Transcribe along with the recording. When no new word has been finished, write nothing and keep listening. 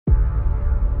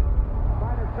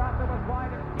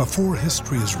Before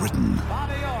history is written,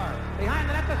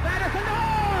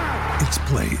 it's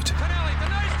played.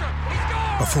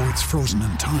 Before it's frozen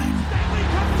in time,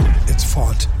 it's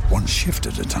fought one shift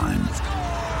at a time.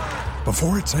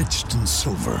 Before it's etched in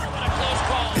silver,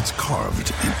 it's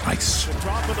carved in ice.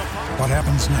 What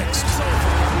happens next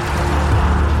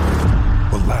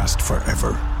will last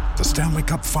forever. The Stanley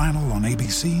Cup Final on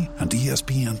ABC and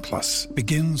ESPN Plus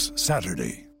begins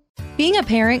Saturday. Being a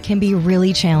parent can be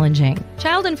really challenging.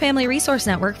 Child and Family Resource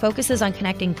Network focuses on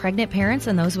connecting pregnant parents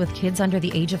and those with kids under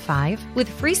the age of 5 with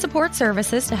free support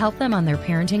services to help them on their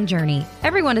parenting journey.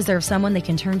 Everyone deserves someone they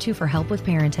can turn to for help with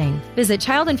parenting. Visit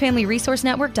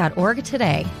childandfamilyresourcenetwork.org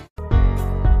today.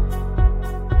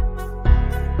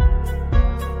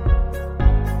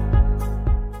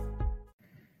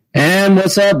 And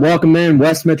what's up? Welcome in.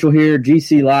 Wes Mitchell here,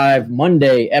 GC Live,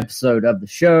 Monday episode of the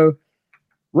show.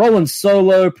 Rolling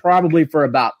solo probably for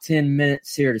about 10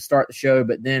 minutes here to start the show,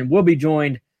 but then we'll be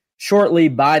joined shortly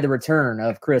by the return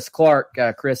of Chris Clark.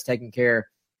 Chris taking care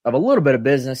of a little bit of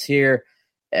business here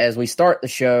as we start the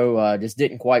show. Just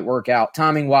didn't quite work out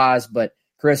timing-wise, but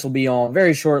Chris will be on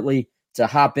very shortly to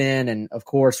hop in. And, of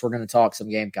course, we're going to talk some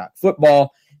Gamecock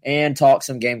football and talk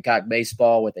some Gamecock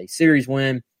baseball with a series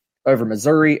win over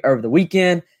Missouri over the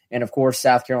weekend. And, of course,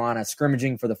 South Carolina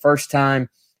scrimmaging for the first time.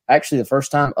 Actually, the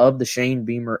first time of the Shane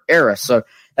Beamer era. So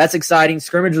that's exciting.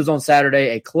 Scrimmage was on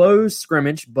Saturday, a closed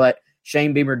scrimmage, but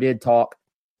Shane Beamer did talk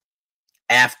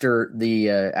after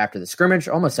the scrimmage.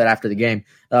 Almost said after the game.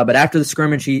 But after the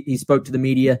scrimmage, he spoke to the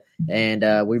media,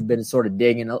 and we've been sort of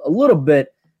digging a little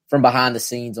bit from behind the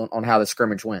scenes on how the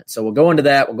scrimmage went. So we'll go into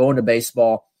that. We'll go into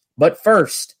baseball. But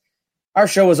first, our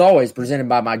show is always presented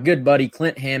by my good buddy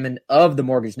Clint Hammond of the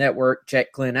Mortgage Network.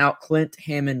 Check Clint out,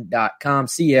 clinthammond.com,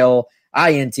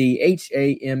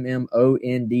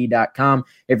 CLINTHAMMOND.com.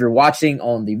 If you're watching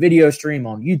on the video stream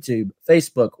on YouTube,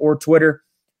 Facebook, or Twitter,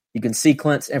 you can see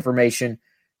Clint's information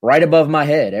right above my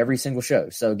head every single show.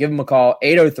 So give him a call,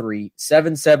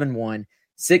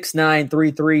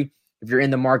 803-771-6933. If you're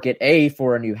in the market, A,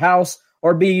 for a new house,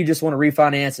 or B, you just want to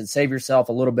refinance and save yourself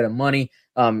a little bit of money.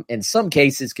 In some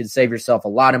cases, can save yourself a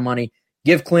lot of money.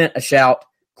 Give Clint a shout,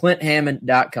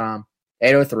 clinthammond.com,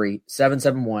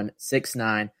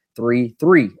 803-771-6933.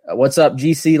 What's up,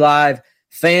 GC Live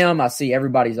fam? I see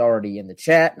everybody's already in the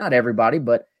chat. Not everybody,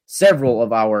 but several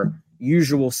of our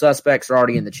usual suspects are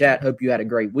already in the chat. Hope you had a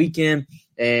great weekend.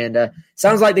 And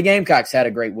sounds like the Gamecocks had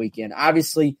a great weekend.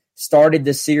 Obviously, started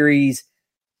the series,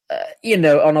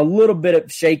 on a little bit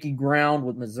of shaky ground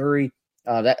with Missouri.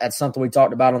 That's something we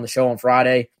talked about on the show on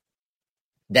Friday.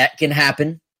 That can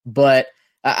happen, but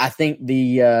I think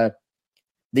the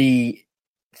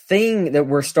thing that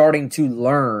we're starting to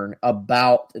learn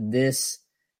about this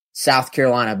South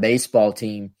Carolina baseball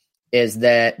team is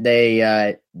that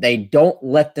they don't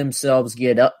let themselves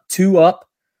get too up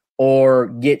or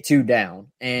get too down.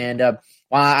 And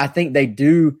while I think they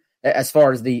do, as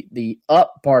far as the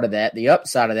up part of that, the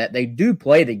upside of that, they do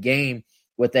play the game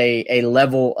with a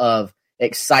level of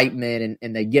excitement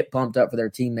and they get pumped up for their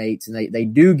teammates and they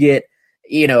do get,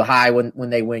 high when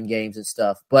they win games and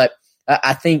stuff. But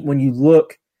I think when you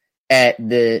look at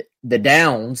the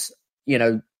downs,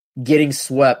 getting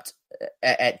swept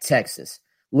at Texas,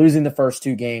 losing the first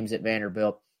two games at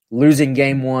Vanderbilt, losing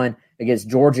game one against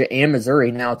Georgia and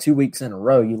Missouri, now 2 weeks in a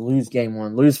row, you lose game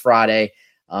one, lose Friday.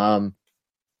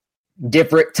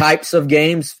 Different types of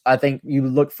games. I think you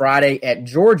would look Friday at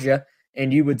Georgia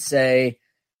and you would say,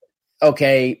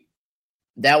 okay,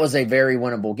 that was a very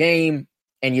winnable game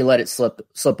and you let it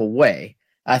slip away.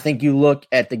 I think you look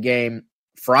at the game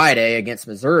Friday against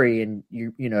Missouri and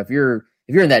if you're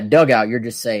in that dugout, you're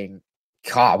just saying,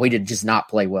 God, we did just not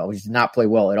play well. We did not play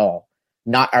well at all.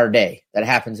 Not our day. That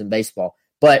happens in baseball.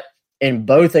 But in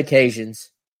both occasions,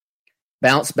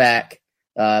 bounce back,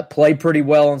 play pretty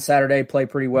well on Saturday, play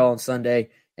pretty well on Sunday,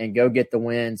 and go get the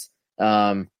wins.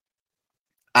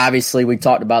 Obviously, we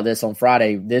talked about this on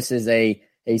Friday. This is a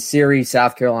series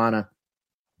South Carolina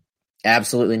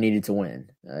absolutely needed to win.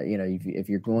 If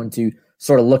you're going to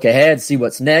sort of look ahead, see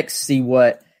what's next, see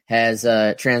what has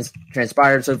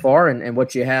transpired so far and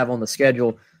what you have on the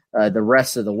schedule the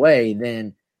rest of the way,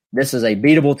 then this is a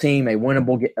beatable team, a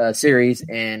winnable series,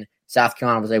 and South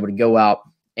Carolina was able to go out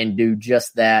and do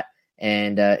just that.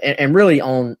 And really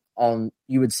on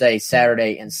you would say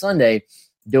Saturday and Sunday,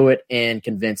 do it in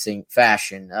convincing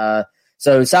fashion.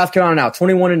 So South Carolina now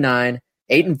 21-9,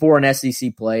 8-4 in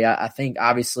SEC play. I think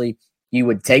obviously you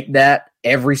would take that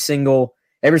every single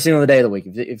day of the week.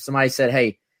 If somebody said,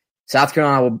 hey, South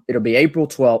Carolina it'll be April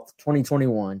 12th,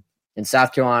 2021, and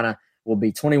South Carolina will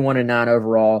be 21-9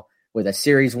 overall with a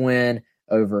series win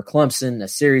over Clemson, a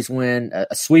series win,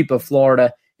 a sweep of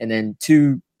Florida, and then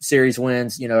 2 series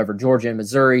wins, over Georgia and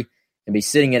Missouri, and be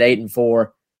sitting at 8-4,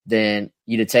 then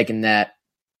you'd have taken that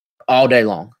all day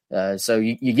long. So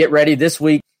you get ready this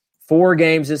week. 4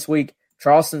 games this week.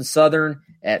 Charleston Southern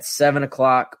at 7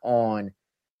 o'clock on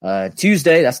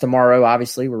Tuesday. That's tomorrow,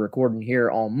 obviously. We're recording here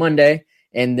on Monday.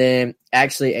 And then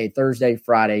actually a Thursday,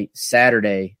 Friday,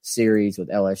 Saturday series with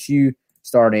LSU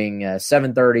starting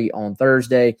 7:30 on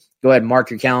Thursday. Go ahead and mark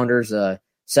your calendars.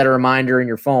 Set a reminder in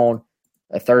your phone.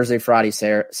 A Thursday, Friday,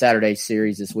 Saturday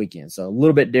series this weekend. So a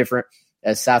little bit different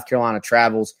as South Carolina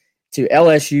travels to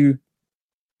LSU,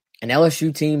 an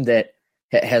LSU team that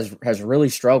has really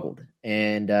struggled.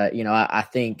 And, I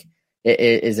think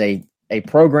it is a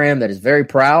program that is very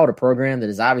proud, a program that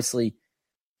is obviously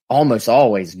almost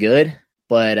always good,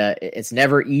 but it's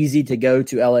never easy to go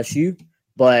to LSU.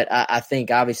 But I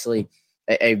think obviously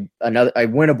a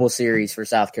winnable series for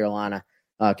South Carolina,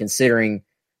 considering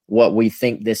what we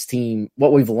think this team,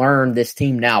 what we've learned this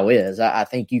team now is. I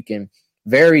think you can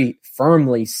very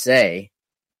firmly say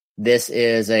this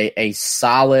is a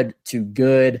solid to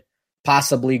good,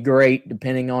 possibly great,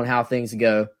 depending on how things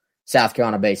go, South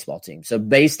Carolina baseball team. So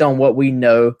based on what we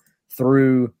know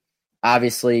through,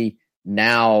 obviously,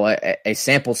 now a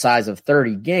sample size of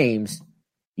 30 games,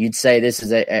 you'd say this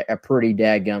is a pretty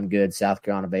dadgum good South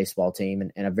Carolina baseball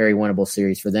team and a very winnable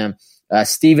series for them.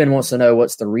 Steven wants to know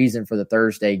what's the reason for the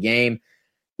Thursday game.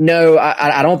 No,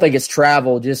 I don't think it's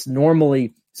travel. Just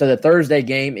normally, so the Thursday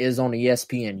game is on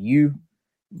ESPNU.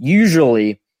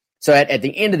 Usually, so at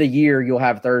the end of the year, you'll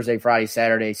have Thursday, Friday,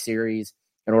 Saturday series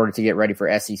in order to get ready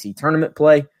for SEC tournament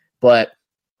play. But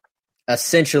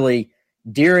essentially,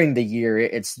 during the year,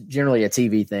 it's generally a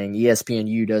TV thing.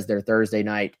 ESPNU does their Thursday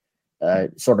night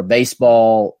sort of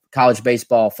baseball, college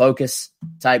baseball focus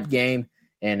type game.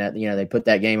 And, they put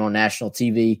that game on national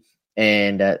TV.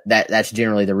 And that's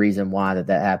generally the reason why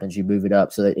that happens. You move it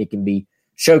up so that it can be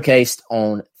showcased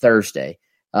on Thursday.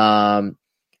 Tyler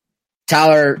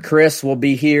Chris will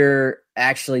be here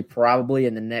actually probably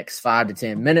in the next 5 to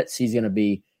 10 minutes. He's going to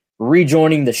be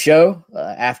rejoining the show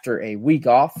after a week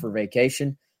off for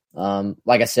vacation.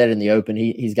 Like I said in the open,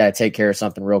 he's got to take care of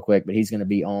something real quick, but he's going to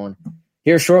be on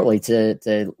here shortly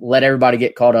to let everybody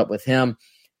get caught up with him.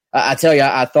 I tell you,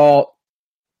 I thought,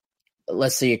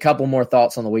 let's see, a couple more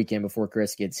thoughts on the weekend before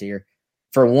Chris gets here.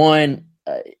 For one,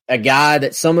 a guy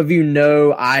that some of you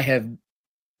know I have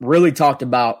really talked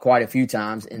about quite a few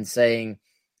times in saying,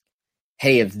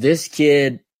 hey, if this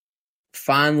kid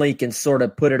finally can sort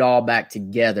of put it all back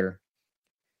together,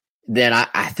 then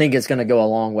I think it's going to go a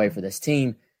long way for this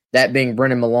team. That being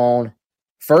Brennan Malone,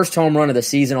 first home run of the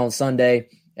season on Sunday,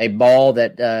 a ball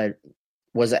that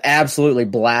was absolutely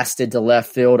blasted to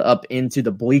left field up into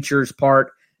the bleachers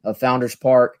part of Founders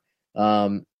Park.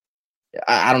 I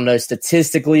don't know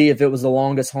statistically if it was the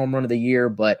longest home run of the year,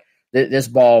 but this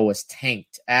ball was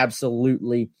tanked,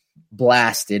 absolutely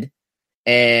blasted.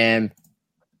 And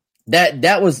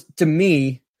that was, to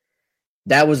me,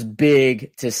 that was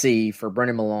big to see for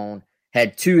Brennan Malone.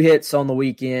 Had 2 hits on the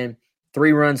weekend,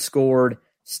 3 runs scored.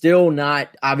 Still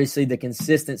not, obviously, the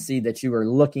consistency that you were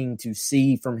looking to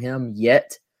see from him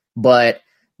yet. But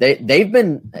they've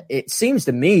been, it seems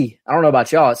to me, I don't know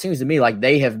about y'all, it seems to me like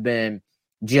they have been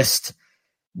just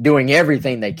doing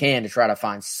everything they can to try to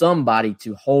find somebody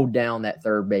to hold down that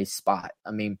third base spot.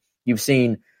 I mean, you've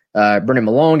seen Brennan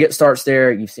Malone get starts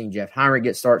there. You've seen Jeff Heinrich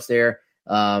get starts there.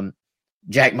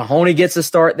 Jack Mahoney gets a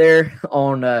start there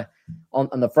on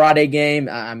the Friday game.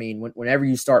 I mean, whenever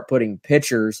you start putting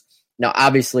pitchers, now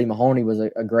obviously Mahoney was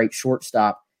a great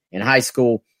shortstop in high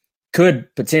school,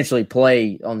 could potentially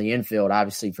play on the infield,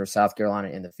 obviously, for South Carolina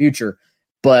in the future,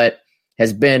 but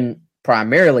has been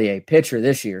primarily a pitcher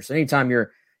this year. So anytime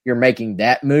you're making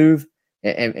that move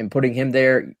and putting him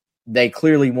there, they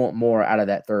clearly want more out of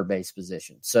that third base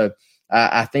position. So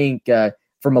I think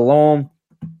for Malone,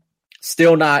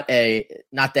 still not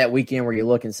that weekend where you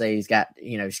look and say he's got,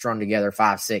 strung together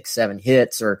 5, 6, 7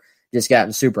 hits or just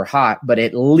gotten super hot, but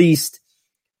at least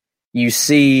you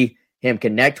see him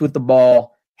connect with the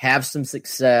ball, have some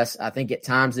success. I think at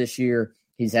times this year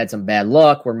he's had some bad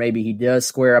luck where maybe he does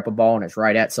square up a ball and it's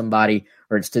right at somebody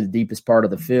or it's to the deepest part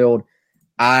of the field.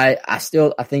 I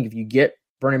think if you get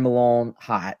Brennan Malone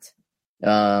hot,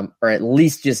 or at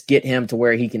least just get him to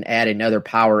where he can add another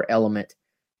power element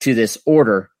to this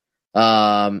order,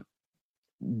 that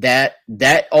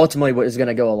ultimately is going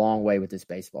to go a long way with this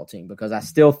baseball team, because I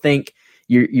still think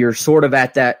you're sort of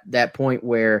at that point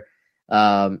where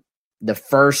the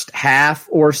first half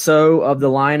or so of the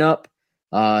lineup,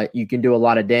 you can do a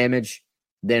lot of damage.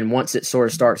 Then once it sort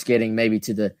of starts getting maybe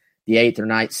to the 8th or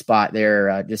 9th spot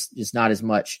there. Just not as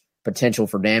much potential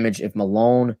for damage. If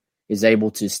Malone is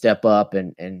able to step up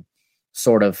and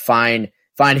sort of find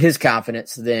his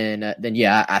confidence, then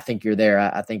yeah, I think you're there.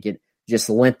 I think it just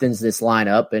lengthens this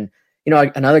lineup. And,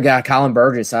 another guy, Colin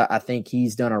Burgess, I think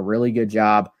he's done a really good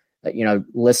job.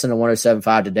 Listen to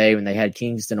 107.5 today when they had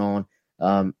Kingston on.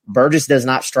 Burgess does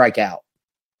not strike out.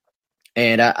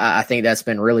 And I think that's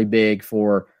been really big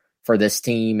for this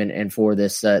team and for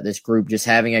this group. Just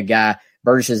having a guy,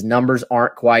 Burgess's numbers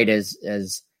aren't quite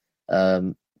as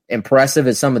impressive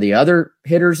as some of the other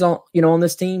hitters on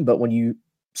this team. But when you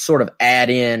sort of add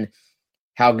in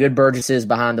how good Burgess is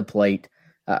behind the plate,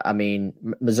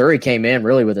 Missouri came in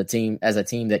really with a team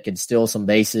that could steal some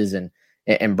bases,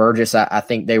 and Burgess, I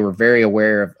think they were very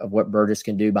aware of what Burgess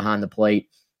can do behind the plate.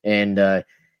 And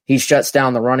he shuts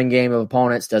down the running game of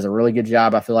opponents, does a really good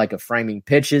job, I feel like, of framing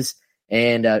pitches.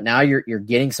 And now you're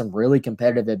getting some really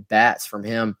competitive at-bats from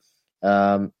him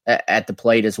at the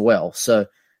plate as well. So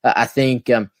I think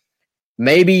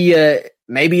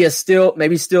maybe still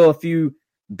a few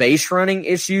base running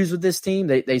issues with this team.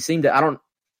 They seem to, I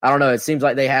don't know. It seems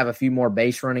like they have a few more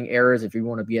base running errors, if you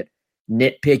want to be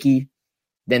nitpicky,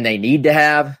 than they need to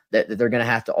have, that they're going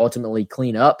to have to ultimately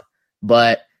clean up.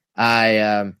 But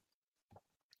I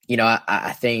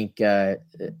think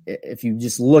if you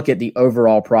just look at the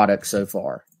overall product so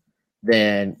far,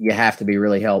 then you have to be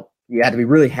really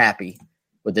happy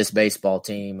with this baseball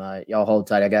team. Y'all hold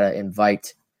tight. I got to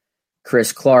invite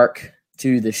Chris Clark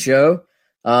to the show.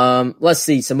 Let's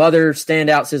see some other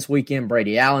standouts this weekend.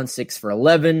 Brady Allen, 6 for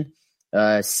 11,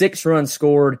 6 runs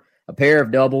scored, a pair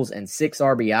of doubles, and 6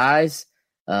 RBIs.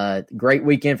 Great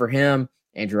weekend for him.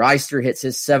 Andrew Eyster hits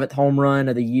his 7th home run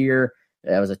of the year.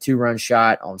 That was a 2-run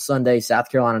shot on Sunday. South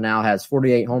Carolina now has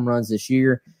 48 home runs this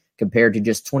year compared to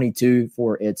just 22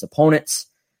 for its opponents.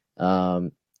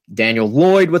 Daniel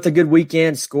Lloyd with a good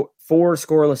weekend, 4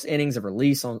 scoreless innings of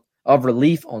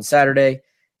relief on Saturday.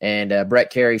 And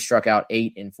Brett Carey struck out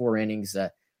 8 in 4 innings.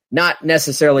 Not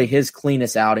necessarily his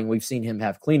cleanest outing. We've seen him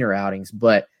have cleaner outings,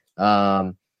 but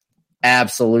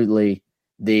absolutely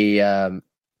a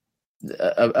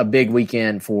big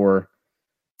weekend for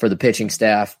the pitching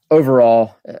staff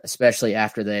overall, especially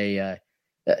after they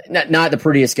not the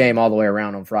prettiest game all the way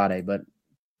around on Friday, but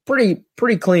pretty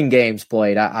clean games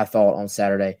played, I thought, on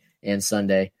Saturday and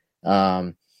Sunday.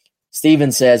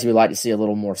 Steven says he would like to see a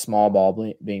little more small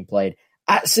ball being played.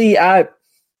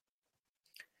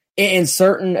 In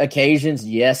certain occasions,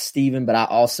 yes, Steven, but I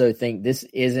also think this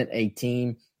isn't a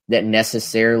team that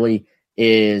necessarily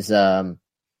is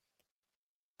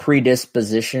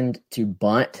predispositioned to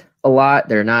bunt a lot.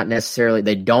 They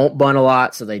don't bunt a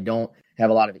lot, so they don't have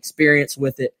a lot of experience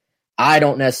with it. I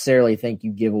don't necessarily think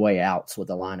you give away outs with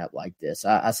a lineup like this.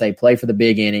 I say play for the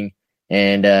big inning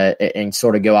and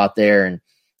sort of go out there and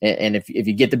if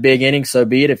you get the big inning, so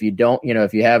be it. If you don't,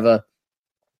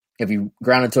 if you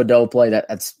ground into a double play,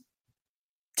 that's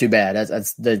too bad.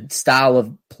 That's the style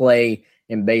of play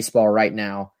in baseball right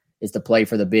now, is to play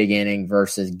for the big inning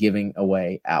versus giving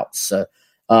away outs. So,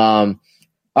 all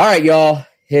right, y'all.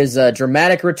 His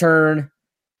dramatic return.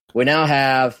 We now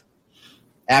have,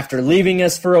 after leaving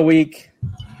us for a week,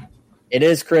 it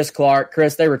is Chris Clark.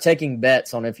 Chris, they were taking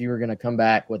bets on if you were going to come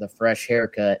back with a fresh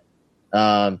haircut.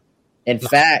 In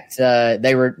fact,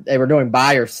 they were doing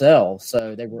buy or sell,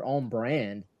 so they were on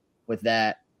brand with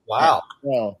that. Wow.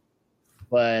 Well,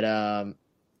 but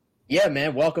yeah,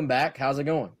 man, welcome back. How's it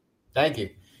going? Thank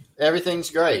you. Everything's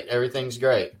great.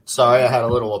 Sorry, I had a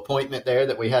little appointment there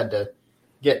that we had to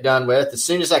get done with. As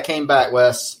soon as I came back,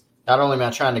 Wes, not only am I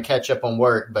trying to catch up on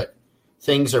work, but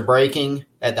things are breaking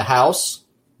at the house.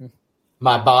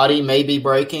 My body may be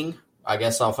breaking. I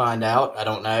guess I'll find out. I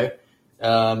don't know.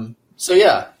 So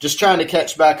yeah, just trying to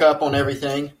catch back up on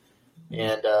everything.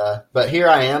 And but here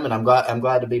I am, and I'm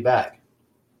glad to be back.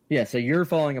 Yeah, so you're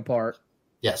falling apart.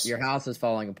 Yes. Your house is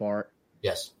falling apart.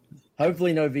 Yes.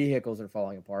 Hopefully no vehicles are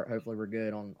falling apart. Hopefully we're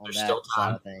good on There's that still time.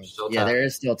 side of things. Still yeah, time. there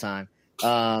is still time.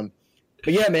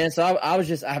 But yeah, man, so I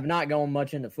have not gone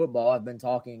much into football. I've been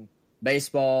talking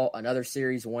baseball, another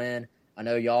series win. I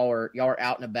know y'all are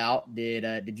out and about.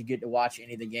 Did you get to watch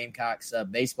any of the Gamecocks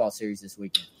baseball series this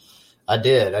weekend? I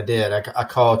did. I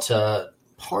caught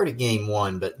part of game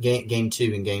 1, but game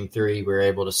 2 and game 3 we were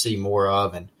able to see more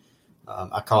of, and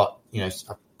I caught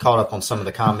up on some of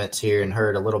the comments here and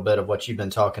heard a little bit of what you've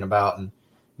been talking about. And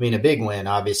I mean, a big win,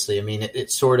 obviously. I mean,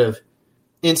 it sort of,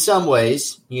 in some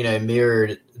ways,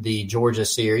 mirrored the Georgia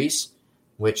series,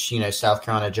 which, South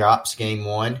Carolina drops game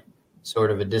 1, sort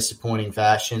of a disappointing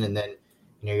fashion. And then,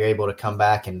 you're able to come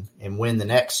back and win the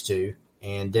next 2,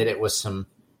 and did it with some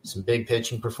big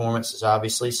pitching performances,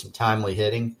 obviously, some timely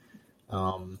hitting.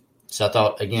 So I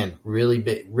thought, again, really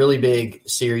big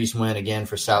series win again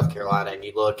for South Carolina. And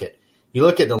you look at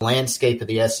the landscape of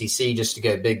the SEC just to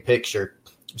go big picture.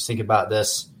 I was thinking about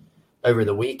this over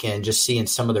the weekend, just seeing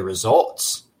some of the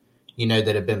results,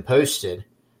 that have been posted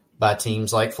by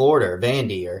teams like Florida or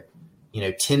Vandy or,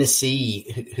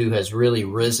 Tennessee, who has really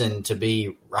risen to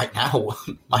be right now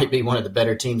might be one of the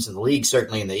better teams in the league,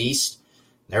 certainly in the East.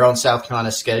 They're on South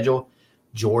Carolina's schedule.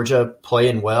 Georgia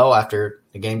playing well after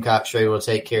the Gamecocks were able to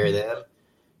take care of them.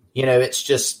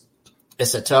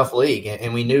 It's a tough league,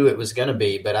 and we knew it was going to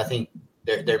be, but I think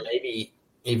there may be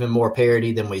even more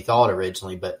parity than we thought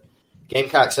originally. But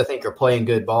Gamecocks, I think, are playing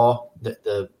good ball.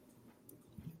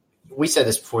 We said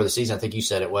this before the season. I think you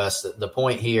said it, Wes. The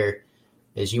point here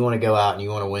is you want to go out and you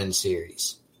want to win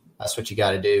series. That's what you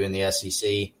got to do in the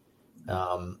SEC.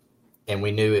 And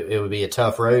we knew it would be a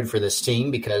tough road for this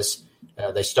team because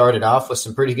they started off with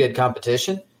some pretty good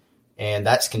competition, and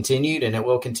that's continued, and it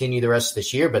will continue the rest of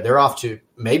this year. But they're off to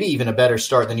maybe even a better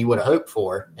start than you would have hoped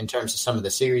for in terms of some of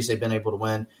the series they've been able to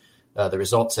win, the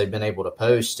results they've been able to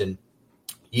post. And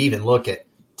you even look at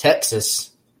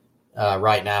Texas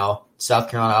right now.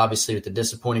 South Carolina, obviously, with the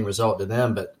disappointing result to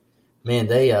them, but man,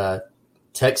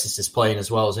 Texas is playing as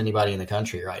well as anybody in the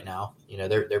country right now.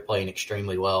 They're playing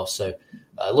extremely well. So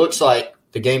it looks like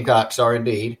the Gamecocks are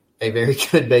indeed a very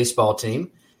good baseball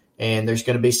team, and there's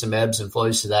going to be some ebbs and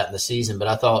flows to that in the season. But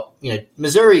I thought,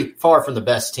 Missouri, far from the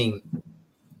best team,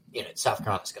 South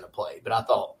Carolina's going to play. But I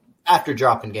thought after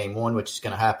dropping game one, which is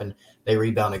going to happen, they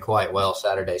rebounded quite well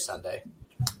Saturday, Sunday.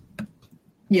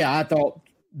 Yeah, I thought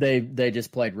they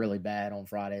just played really bad on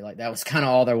Friday. Like, that was kind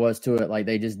of all there was to it. Like,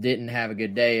 they just didn't have a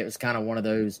good day. It was kind of one of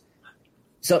those.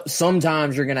 So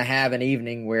sometimes you're going to have an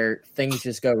evening where things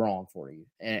just go wrong for you.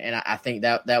 And I think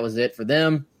that was it for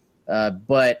them.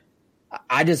 But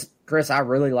Chris, I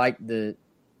really like the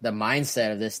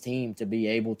mindset of this team to be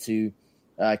able to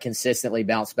consistently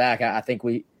bounce back. I think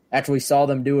after we saw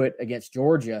them do it against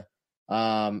Georgia,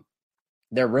 I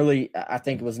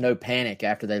think it was no panic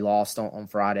after they lost on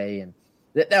Friday. And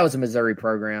that was a Missouri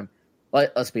program.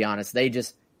 Let's be honest.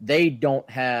 They don't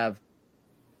have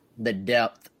the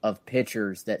depth of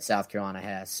pitchers that South Carolina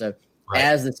has. So right.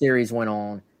 As the series went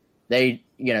on, the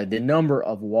number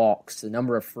of walks, the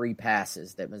number of free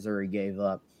passes that Missouri gave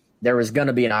up, there was going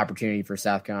to be an opportunity for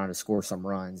South Carolina to score some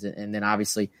runs. And then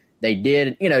obviously they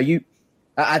did.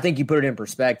 I think you put it in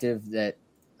perspective that,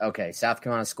 okay, South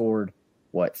Carolina scored,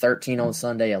 13 on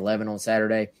Sunday, 11 on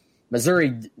Saturday.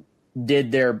 Missouri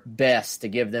did their best to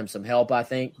give them some help, I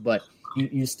think, but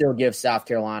you still give South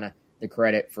Carolina the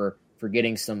credit for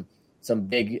getting some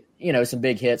big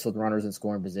hits with runners in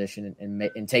scoring position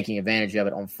and taking advantage of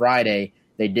it. On Friday,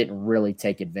 they didn't really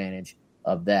take advantage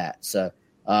of that. So,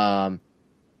 let's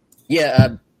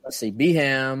see.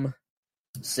 Beham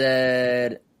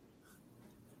said,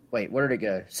 wait, where did it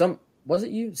go? Was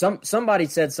it you? Somebody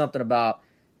said something about,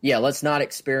 let's not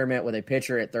experiment with a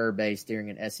pitcher at third base during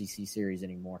an SEC series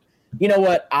anymore. You know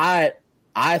what? I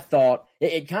thought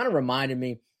it kind of reminded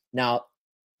me. Now,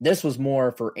 this was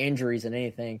more for injuries than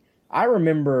anything. I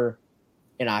remember,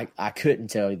 and I couldn't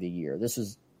tell you the year. This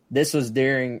was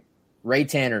during Ray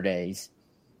Tanner days,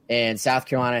 and South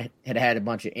Carolina had a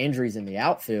bunch of injuries in the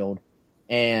outfield,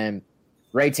 and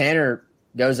Ray Tanner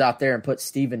goes out there and puts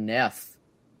Stephen Neff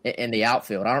in the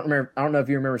outfield. I don't know if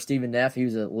you remember Stephen Neff. He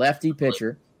was a lefty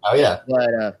pitcher. Oh yeah,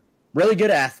 but really good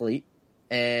athlete,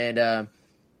 and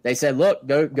they said, "Look,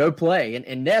 go play."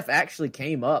 And Neff actually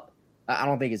came up. I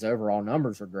don't think his overall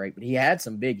numbers were great, but he had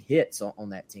some big hits on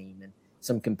that team and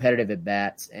some competitive at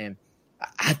bats. And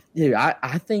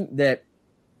I think that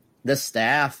the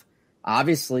staff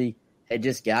obviously had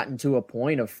just gotten to a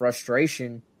point of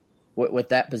frustration with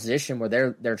that position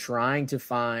where they're trying to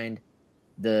find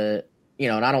and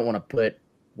I don't want to put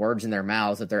words in their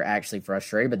mouths that they're actually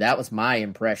frustrated, but that was my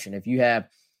impression. If you have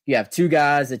two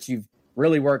guys that you've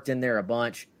really worked in there a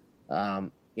bunch,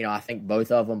 I think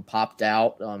both of them popped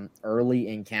out early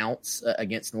in counts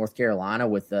against North Carolina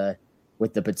with the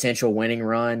potential winning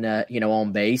run,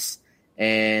 on base.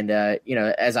 And,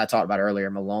 as I talked about earlier,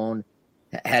 Malone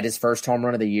had his first home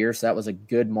run of the year, so that was a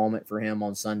good moment for him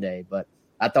on Sunday. But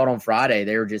I thought on Friday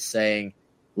they were just saying,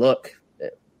 look,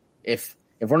 if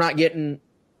we're not getting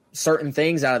certain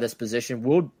things out of this position,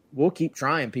 we'll keep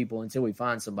trying people until we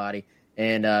find somebody.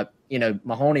 And,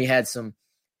 Mahoney had some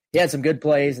good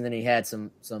plays, and then he had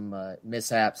some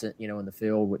mishaps, in the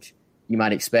field, which you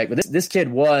might expect. But this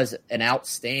kid was an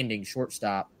outstanding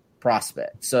shortstop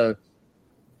prospect. So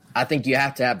I think you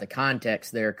have to have the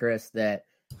context there, Chris, that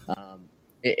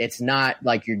it's not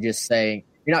like you're just saying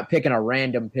 – you're not picking a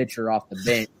random pitcher off the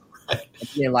bench and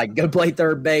being like, go play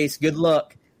third base, good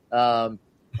luck.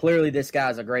 Clearly, this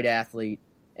guy's a great athlete,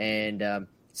 and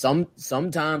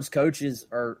sometimes coaches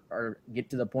are get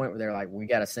to the point where they're like, we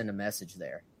got to send a message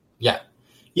there. Yeah,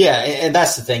 and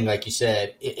that's the thing. Like you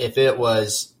said, if it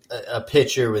was a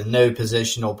pitcher with no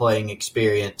positional playing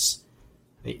experience,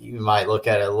 you might look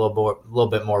at it a little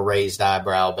bit more raised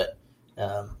eyebrow. But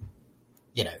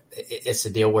it's a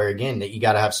deal where, again, that you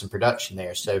got to have some production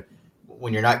there. So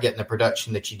when you're not getting the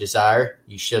production that you desire,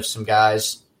 you shift some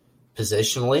guys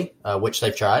positionally, which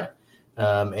they've tried,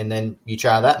 and then you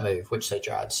try that move, which they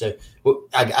tried. So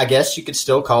I guess you could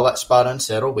still call that spot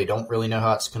unsettled. We don't really know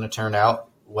how it's going to turn out.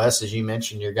 Wes, as you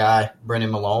mentioned, your guy,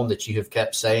 Brennan Malone, that you have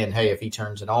kept saying, hey, if he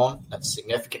turns it on, that's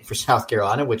significant for South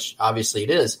Carolina, which obviously it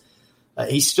is.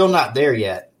 He's still not there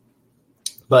yet,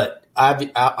 but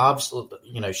I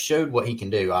absolutely, showed what he can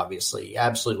do. Obviously, he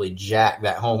absolutely jacked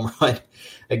that home run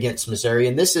against Missouri,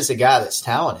 and this is a guy that's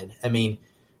talented. I mean,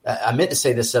 I meant to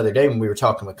say this the other day when we were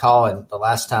talking with Colin the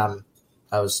last time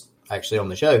I was actually on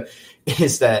the show,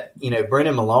 is that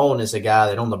Brennan Malone is a guy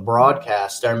that on the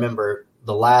broadcast, I remember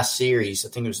the last series, I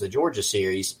think it was the Georgia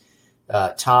series,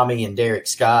 Tommy and Derek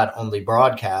Scott on the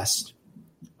broadcast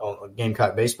on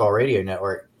Gamecock Baseball Radio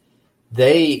Network,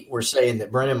 they were saying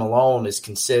that Brennan Malone is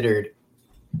considered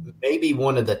maybe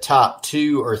one of the top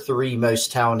 2 or 3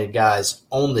 most talented guys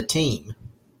on the team,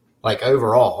 like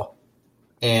overall.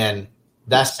 And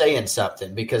that's saying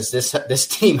something, because this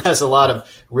team has a lot of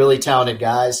really talented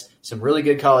guys, some really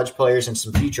good college players, and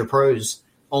some future pros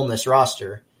on this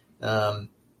roster,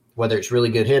 whether it's really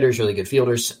good hitters, really good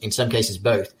fielders, in some cases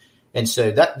both. And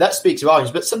so that speaks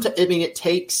volumes. But sometimes, it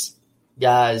takes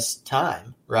guys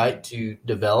time, right, to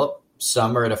develop.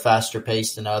 Some are at a faster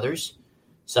pace than others.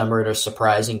 Some are at a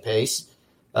surprising pace.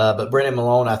 But Brennan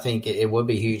Malone, I think it would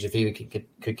be huge if he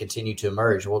could continue to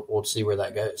emerge. We'll see where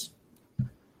that goes.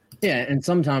 Yeah, and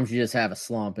sometimes you just have a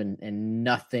slump and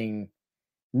nothing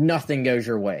goes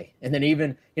your way. And then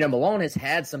even, Malone has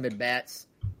had some at-bats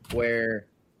where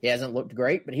he hasn't looked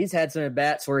great, but he's had some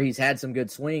at-bats where he's had some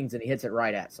good swings and he hits it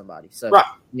right at somebody. So, right.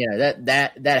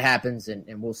 That happens,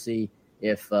 and we'll see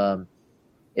if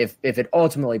it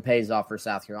ultimately pays off for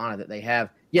South Carolina that they have.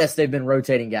 Yes, they've been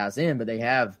rotating guys in, but they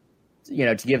have,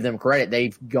 to give them credit,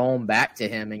 they've gone back to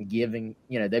him and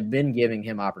they've been giving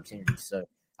him opportunities. So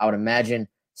I would imagine,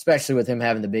 especially with him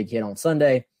having the big hit on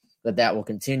Sunday, that will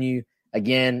continue.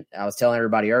 Again, I was telling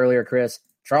everybody earlier, Chris,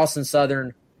 Charleston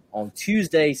Southern on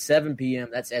Tuesday, 7 p.m.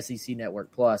 That's SEC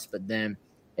Network Plus, but then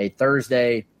a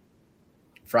Thursday,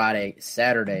 Friday,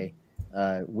 Saturday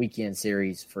weekend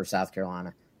series for South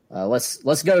Carolina.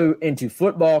 Let's go into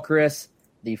football, Chris.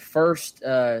 The first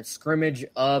scrimmage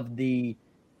of the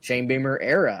Shane Beamer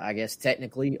era, I guess,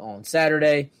 technically on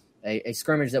Saturday. A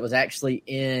scrimmage that was actually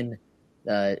it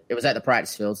was at the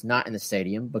practice fields, not in the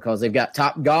stadium, because they've got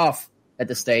Top Golf at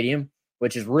the stadium,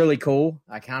 which is really cool.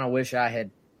 I kind of wish I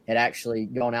had actually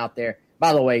gone out there.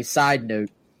 By the way, side note,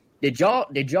 did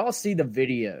y'all see the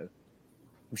video?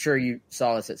 I'm sure you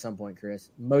saw this at some point, Chris.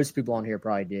 Most people on here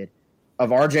probably did,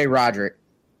 of R.J. Roderick.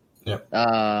 Yep.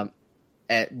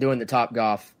 At doing the Top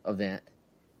Golf event,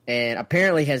 and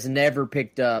apparently has never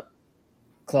picked up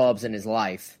clubs in his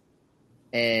life,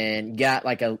 and got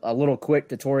like a little quick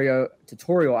tutorial,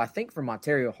 I think, from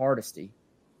Ontario Hardesty,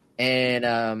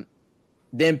 and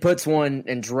then puts one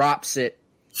and drops it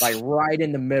like right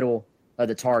in the middle of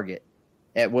the target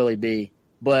at Willie B.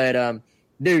 But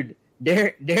dude,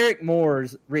 Derek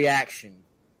Moore's reaction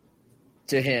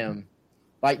to him,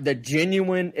 like the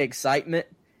genuine excitement.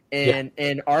 And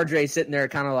RJ sitting there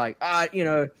kind of like, I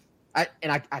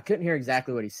couldn't hear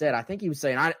exactly what he said. I think he was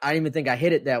saying, I didn't even think I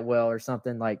hit it that well or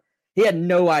something. Like, he had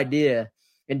no idea.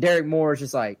 And Derek Moore is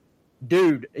just like,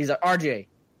 dude, he's like, RJ,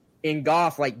 in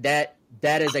golf, like that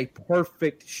is a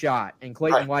perfect shot. And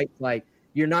Clayton White's like,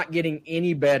 you're not getting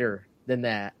any better than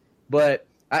that. But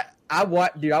I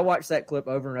watched that clip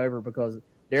over and over because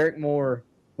Derek Moore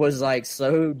was like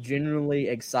so genuinely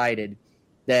excited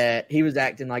that he was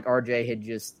acting like RJ had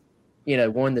just,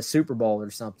 won the Super Bowl or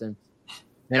something.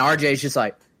 And RJ's just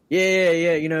like,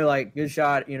 yeah, like, good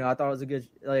shot. I thought it was a good,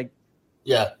 like,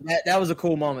 yeah. That was a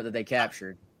cool moment that they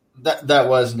captured. That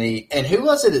was neat. And who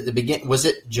was it at the beginning? Was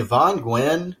it Javon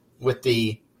Gwynn with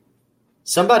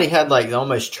somebody had like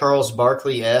almost Charles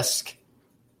Barkley-esque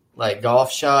like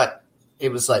golf shot.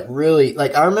 It was like really,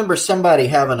 like I remember somebody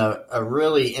having a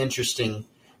really interesting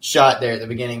shot there at the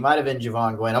beginning. It might have been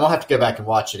Javon Gwynn. I'm going to have to go back and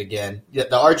watch it again. The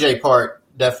RJ part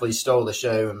definitely stole the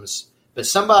show. But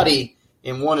somebody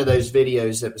in one of those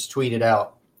videos that was tweeted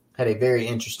out had a very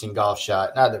interesting golf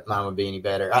shot. Not that mine would be any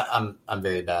better. I'm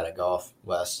very bad at golf,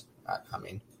 Wes.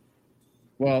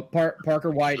 Well, Parker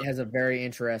White has a very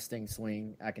interesting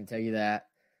swing. I can tell you that.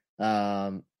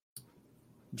 Jaden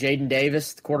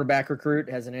Davis, the quarterback recruit,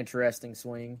 has an interesting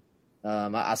swing.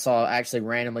 I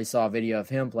randomly saw a video of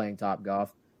him playing Topgolf.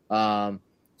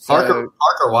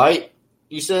 Parker White,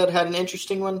 you said, had an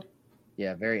interesting one?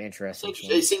 Yeah, very interesting.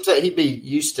 It seems like he'd be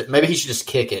used to – maybe he should just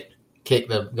kick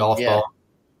the golf ball.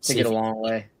 Take it a long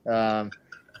way. So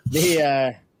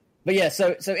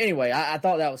anyway, I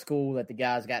thought that was cool that the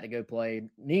guys got to go play.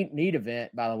 Neat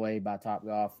event, by the way, by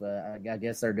Topgolf. I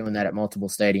guess they're doing that at multiple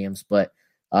stadiums. But,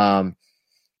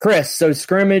 Chris, so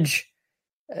scrimmage,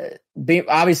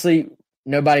 obviously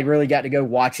nobody really got to go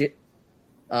watch it.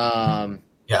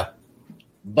 Yeah.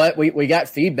 But we got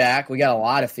feedback. We got a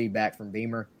lot of feedback from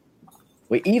Beamer.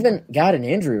 We even got an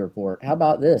injury report. How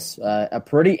about this? A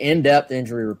pretty in-depth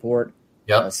injury report.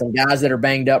 Yep. Some guys that are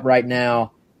banged up right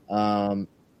now.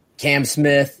 Cam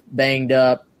Smith banged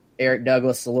up. Eric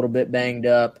Douglas a little bit banged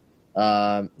up.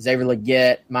 Xavier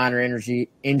Legette, minor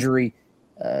injury.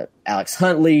 Alex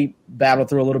Huntley battled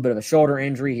through a little bit of a shoulder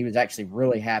injury. He was actually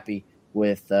really happy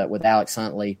with Alex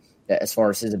Huntley as far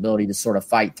as his ability to sort of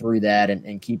fight through that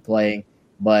and keep playing.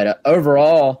 But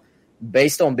overall,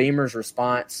 based on Beamer's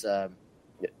response,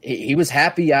 he was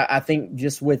happy, I think,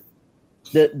 just with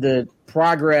the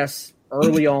progress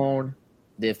early on,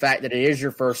 the fact that it is your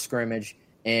first scrimmage.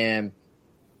 And,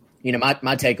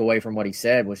 my takeaway from what he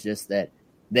said was just that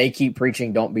they keep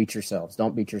preaching, don't beat yourselves.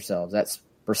 Don't beat yourselves. That's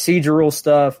procedural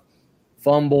stuff,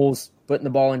 fumbles, putting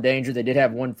the ball in danger. They did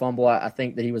have one fumble I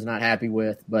think that he was not happy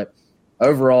with. But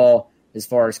overall, as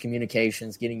far as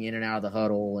communications, getting in and out of the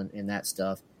huddle and that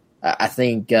stuff, I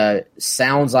think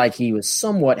sounds like he was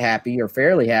somewhat happy or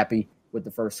fairly happy with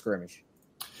the first scrimmage.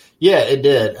 Yeah, it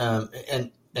did.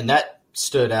 And that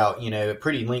stood out, a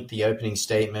pretty lengthy opening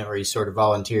statement where he sort of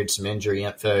volunteered some injury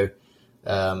info,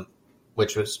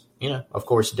 which was, of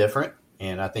course, different.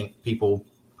 And I think people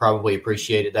probably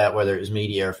appreciated that, whether it was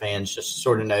media or fans, just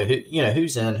sort of know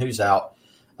who's in, who's out.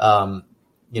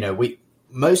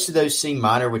 Most of those seem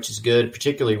minor, which is good,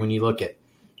 particularly when you look at,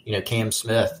 Cam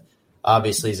Smith.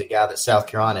 Obviously, he's a guy that South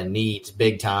Carolina needs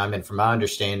big time. And from my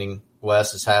understanding,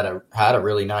 Wes has had a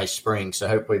really nice spring. So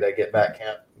hopefully they get back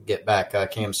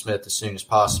Cam Smith as soon as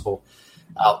possible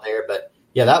out there. But,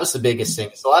 yeah, that was the biggest thing.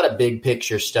 It's a lot of big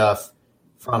picture stuff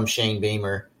from Shane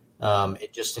Beamer,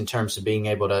 just in terms of being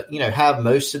able to, have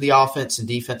most of the offense and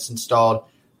defense installed.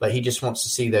 But he just wants to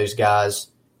see those guys,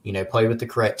 play with the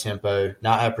correct tempo,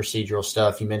 not have procedural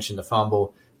stuff. You mentioned the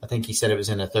fumble. I think he said it was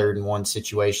in a 3rd and 1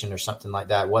 situation or something like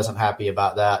that. Wasn't happy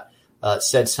about that.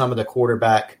 Said some of the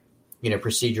quarterback,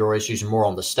 procedural issues are more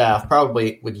on the staff,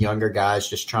 probably with younger guys,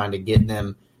 just trying to get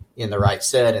them in the right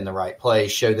set, in the right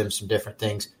place, show them some different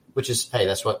things, which is, hey,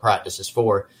 that's what practice is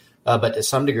for. But to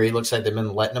some degree, it looks like they've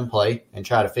been letting them play and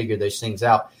try to figure those things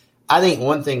out. I think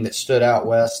one thing that stood out,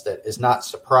 Wes, that is not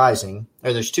surprising,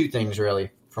 or there's two things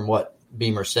really from what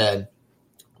Beamer said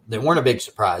that weren't a big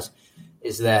surprise,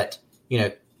 is that,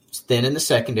 it's thin in the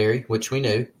secondary, which we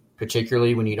knew,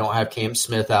 particularly when you don't have Cam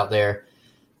Smith out there.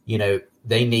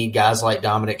 They need guys like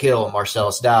Dominic Hill and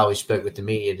Marcellus Dow. We spoke with the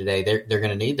media today. They're going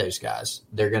to need those guys.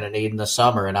 They're going to need in the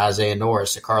summer and Isaiah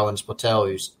Norris, a Carlin Splatel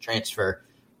who's transfer.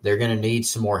 They're going to need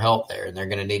some more help there, and they're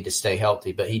going to need to stay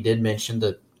healthy. But he did mention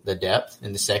the depth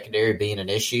in the secondary being an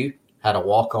issue. Had a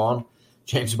walk-on.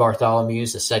 James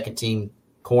Bartholomew's the second-team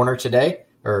corner today,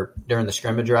 or during the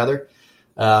scrimmage, rather.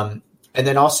 And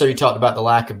then also he talked about the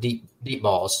lack of deep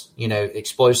balls,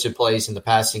 explosive plays in the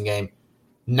passing game.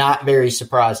 Not very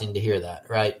surprising to hear that,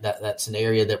 right? That's an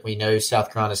area that we know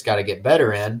South Carolina's got to get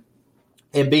better in.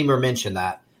 And Beamer mentioned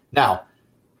that. Now,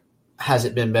 has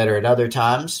it been better at other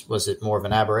times? Was it more of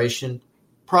an aberration?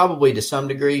 Probably to some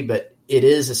degree, but it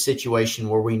is a situation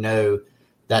where we know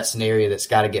that's an area that's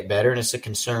got to get better, and it's a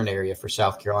concern area for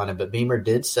South Carolina. But Beamer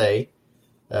did say,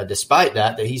 despite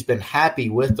that he's been happy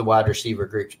with the wide receiver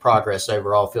group's progress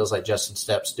overall. Feels like Justin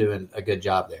Stepp's doing a good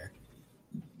job there.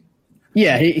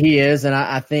 Yeah, he is. And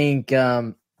I think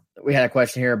we had a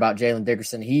question here about Jalen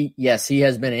Dickerson. He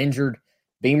has been injured.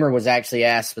 Beamer was actually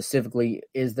asked specifically,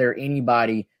 is there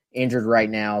anybody injured right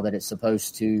now that it's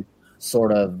supposed to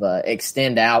sort of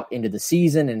extend out into the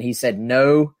season? And he said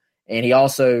no. And he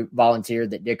also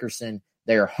volunteered that Dickerson,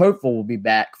 they are hopeful will be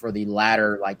back for the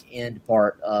latter, end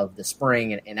part of the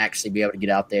spring and actually be able to get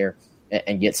out there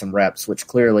and get some reps, which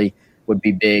clearly would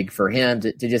be big for him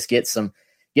to just get some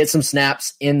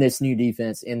snaps in this new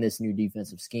defense, in this new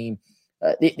defensive scheme.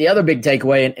 The other big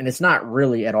takeaway, and it's not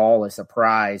really at all a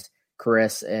surprise,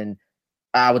 Chris, and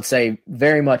I would say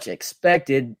very much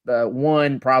expected,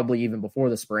 one, probably even before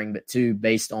the spring, but two,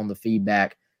 based on the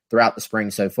feedback throughout the spring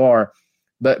so far.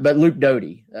 But Luke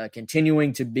Doty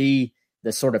continuing to be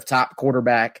the sort of top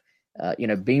quarterback.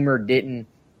 Beamer didn't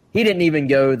he didn't even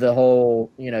go the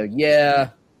whole,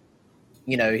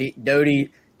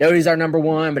 Doty's our number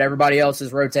one, but everybody else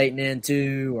is rotating in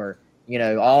too, or,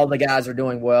 all the guys are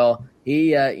doing well.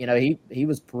 He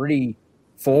was pretty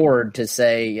forward to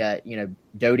say,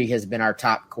 Doty has been our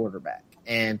top quarterback.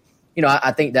 And,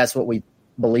 I think that's what we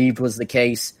believed was the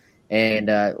case. And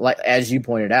as you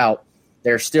pointed out,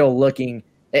 they're still looking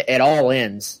at all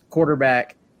ends,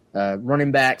 quarterback,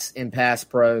 running backs in pass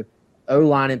pro,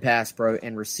 O-line in pass pro,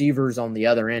 and receivers on the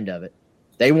other end of it.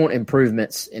 They want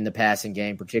improvements in the passing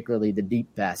game, particularly the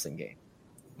deep passing game.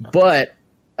 But,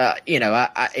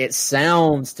 it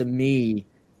sounds to me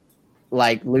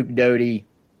like Luke Doty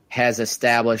has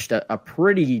established a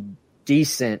pretty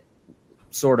decent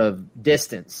sort of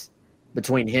distance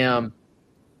between him,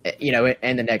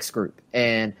 and the next group.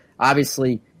 And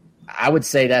obviously, I would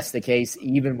say that's the case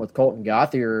even with Colton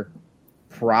Gauthier,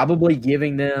 probably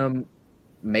giving them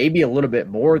maybe a little bit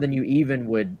more than you even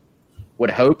would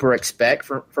hope or expect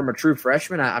from a true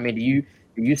freshman.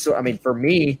 For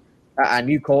me, I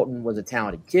knew Colton was a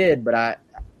talented kid, but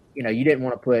you didn't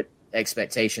want to put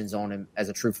expectations on him as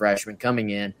a true freshman coming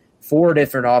in. 4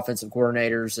 different offensive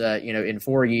coordinators, in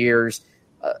 4 years.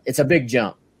 It's a big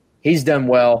jump. He's done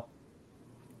well.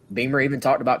 Beamer even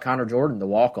talked about Connor Jordan, the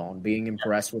walk-on, being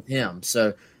impressed with him.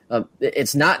 So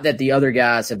it's not that the other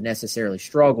guys have necessarily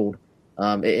struggled.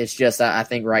 It's just I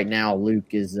think right now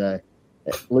Luke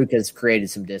has created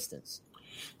some distance.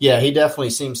 Yeah, he definitely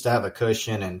seems to have a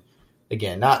cushion, and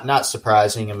again, not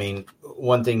surprising. I mean,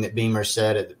 one thing that Beamer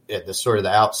said at the sort of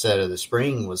the outset of the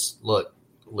spring was, look,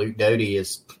 Luke Doty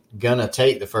is gonna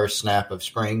take the first snap of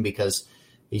spring because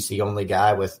he's the only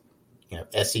guy with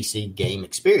SEC game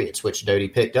experience, which Doty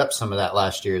picked up some of that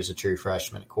last year as a true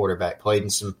freshman at quarterback, played in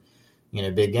some,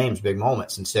 big games, big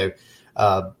moments. And so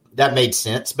that made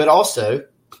sense. But also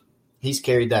he's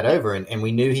carried that over, and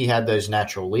we knew he had those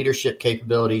natural leadership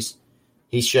capabilities.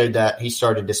 He showed that. He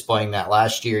started displaying that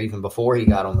last year, even before he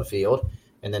got on the field.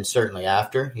 And then certainly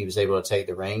after he was able to take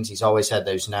the reins, he's always had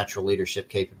those natural leadership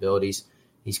capabilities.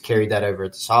 He's carried that over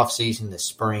this offseason, this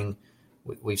spring.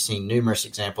 We've seen numerous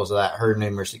examples of that, heard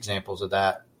numerous examples of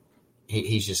that.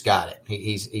 He's just got it.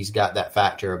 He's got that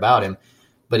factor about him,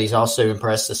 but he's also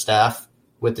impressed the staff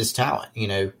with his talent,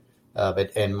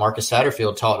 and Marcus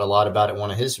Satterfield talked a lot about it.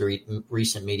 One of his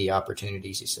recent media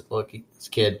opportunities, he said, look, this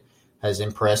kid has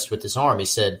impressed with his arm. He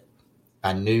said,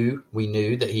 we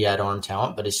knew that he had arm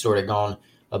talent, but he's sort of gone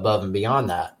above and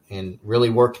beyond that and really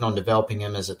working on developing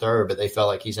him as a thrower, but they felt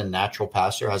like he's a natural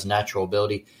passer, has natural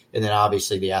ability, and then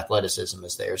obviously the athleticism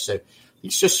is there. So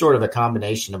it's just sort of a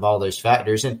combination of all those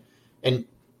factors.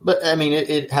 But I mean,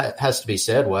 it has to be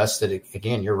said, Wes, that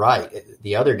again, you're right.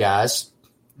 The other guys,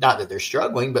 not that they're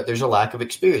struggling, but there's a lack of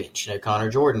experience. Connor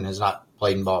Jordan has not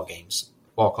played in ball games.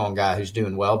 Walk-on guy who's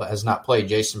doing well, but has not played.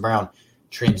 Jason Brown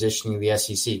transitioning to the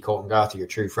SEC. Colton Gauthier,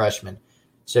 true freshman.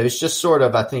 So it's just sort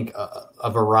of, I think, a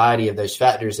variety of those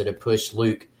factors that have pushed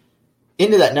Luke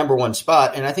into that number one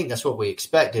spot. And I think that's what we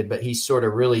expected, but he's sort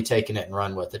of really taken it and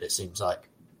run with it, it seems like.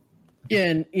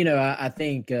 Yeah, and, I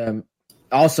think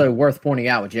also worth pointing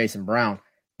out with Jason Brown,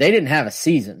 they didn't have a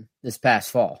season this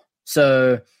past fall.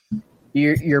 So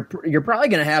you're probably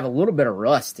going to have a little bit of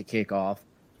rust to kick off,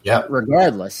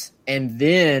 regardless. And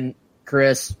then,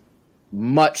 Chris,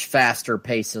 much faster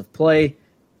pace of play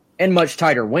and much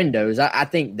tighter windows. I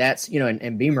think that's,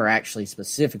 and Beamer actually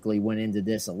specifically went into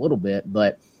this a little bit,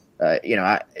 but,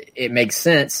 it makes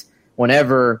sense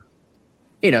whenever,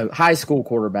 high school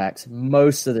quarterbacks,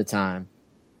 most of the time,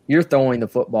 you're throwing the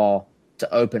football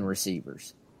to open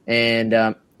receivers. And,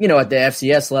 at the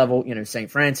FCS level, St.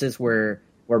 Francis, where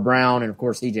Brown and, of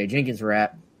course, DJ Jenkins were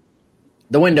at,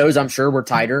 the windows, I'm sure, were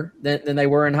tighter than they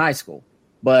were in high school.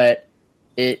 But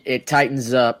it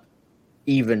tightens up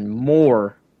even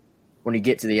more when you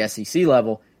get to the SEC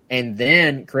level. And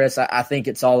then, Chris, I think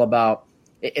it's all about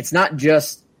 – it's not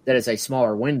just that it's a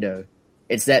smaller window.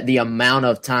 It's that the amount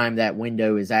of time that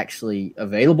window is actually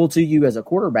available to you as a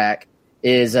quarterback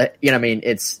is,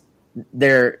 it's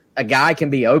there. A guy can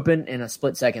be open and a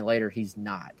split second later he's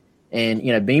not. And,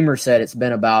 Beamer said it's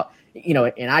been about,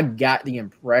 and I got the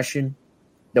impression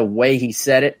the way he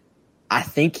said it, I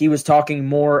think he was talking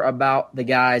more about the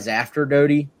guys after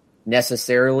Doty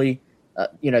necessarily,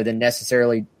 than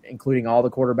necessarily including all the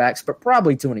quarterbacks, but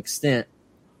probably to an extent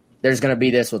there's going to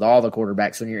be this with all the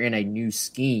quarterbacks when you're in a new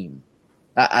scheme.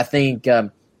 I think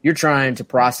you're trying to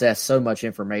process so much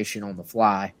information on the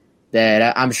fly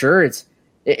that I'm sure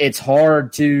it's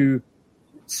hard to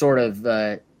sort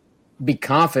of be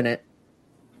confident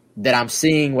that I'm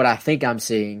seeing what I think I'm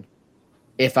seeing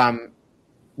if I'm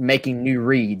making new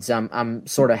reads. I'm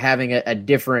sort of having a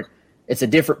different – it's a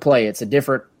different play. It's a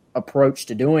different approach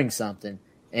to doing something.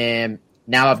 And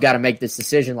now I've got to make this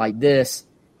decision like this.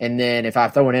 And then if I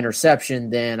throw an interception,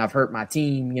 then I've hurt my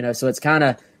team, so it's kind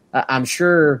of, I'm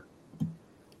sure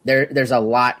there's a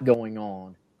lot going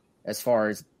on as far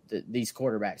as these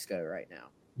quarterbacks go right now.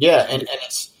 Yeah. And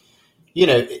it's,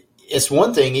 it's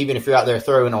one thing, even if you're out there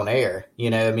throwing on air,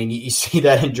 you see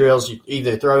that in drills, you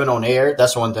either throwing on air,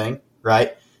 that's one thing,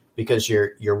 right? Because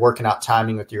you're working out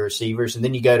timing with your receivers. And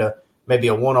then you go to maybe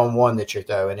a one-on-one that you're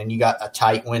throwing and you got a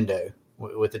tight window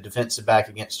with the defensive back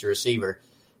against your receiver.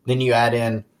 Then you add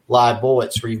in live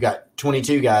bullets where you've got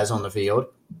 22 guys on the field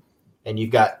and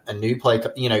you've got a new play.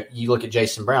 You look at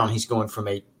Jason Brown, he's going from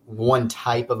one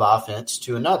type of offense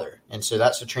to another. And so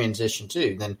that's a transition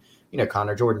too. Then,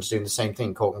 Connor Jordan's doing the same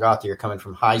thing. Colton Gauthier coming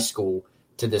from high school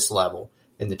to this level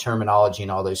and the terminology and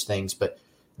all those things. But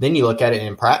then you look at it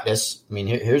in practice. I mean,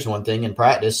 here's one thing in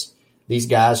practice. These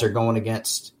guys are going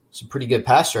against some pretty good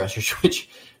pass rushers, which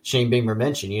Shane Beamer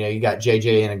mentioned. You got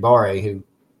J.J. Enagbare, who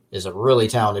is a really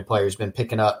talented player, has been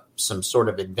picking up some sort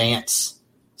of advanced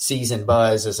season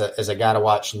buzz as a guy to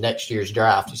watch next year's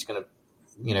draft. He's going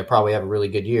to, probably have a really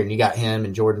good year. And you got him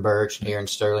and Jordan Burch and Aaron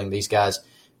Sterling, these guys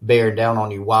bearing down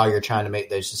on you while you're trying to make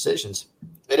those decisions.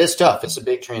 It is tough. It's a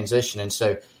big transition. And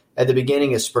so at the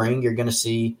beginning of spring, you're going to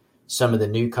see some of the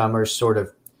newcomers sort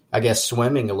of, I guess,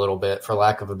 swimming a little bit, for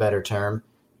lack of a better term.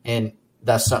 And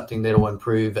that's something that will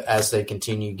improve as they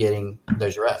continue getting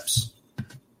those reps.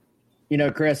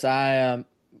 Chris, I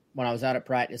when I was out at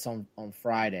practice on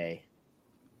Friday,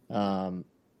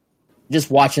 just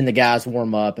watching the guys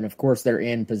warm up, and of course they're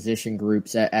in position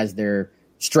groups as they're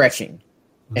stretching.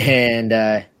 Mm-hmm.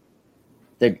 And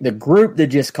the group that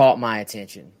just caught my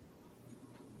attention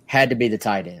had to be the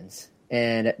tight ends.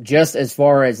 And just as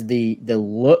far as the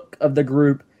look of the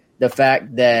group, the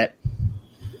fact that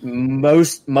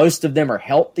most of them are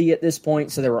healthy at this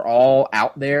point, so they were all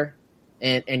out there.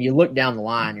 And you look down the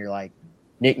line, you're like,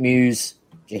 Nick Muse,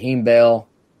 Jaheim Bell,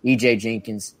 E.J.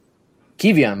 Jenkins,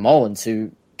 Kevion Mullins,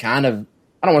 who kind of,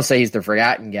 I don't want to say he's the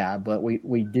forgotten guy, but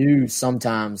we do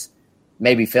sometimes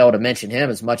maybe fail to mention him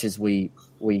as much as we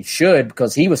should,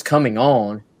 because he was coming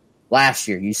on last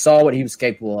year. You saw what he was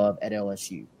capable of at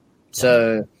LSU.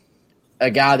 So a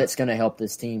guy that's going to help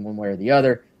this team one way or the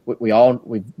other.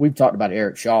 We've talked about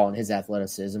Eric Shaw and his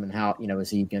athleticism and how, is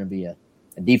he going to be a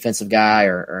defensive guy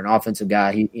or an offensive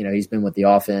guy? He's been with the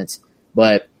offense.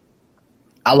 But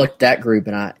I looked at that group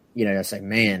and I say,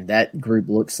 man, that group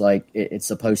looks like it's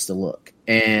supposed to look.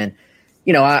 And,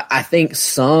 I think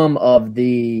some of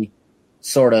the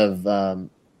sort of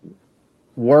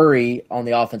worry on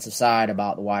the offensive side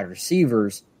about the wide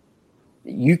receivers,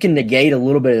 you can negate a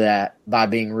little bit of that by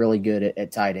being really good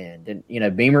at tight end.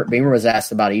 And, Beamer was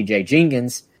asked about E.J.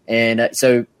 Jenkins. And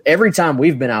so every time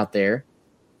we've been out there,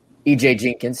 E.J.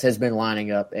 Jenkins has been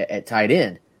lining up at tight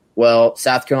end. Well,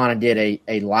 South Carolina did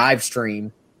a live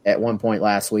stream at one point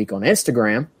last week on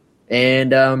Instagram,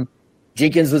 and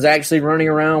Jenkins was actually running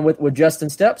around with Justin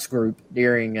Stepp's group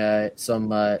during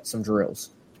some drills.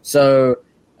 So,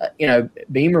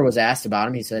 Beamer was asked about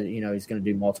him. He said, he's going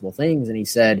to do multiple things, and he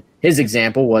said his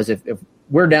example was if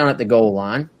we're down at the goal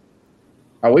line,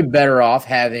 are we better off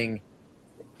having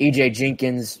E.J.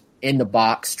 Jenkins in the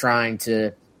box trying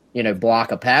to,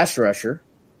 block a pass rusher,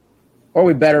 or are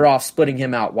we better off splitting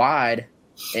him out wide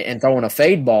and throwing a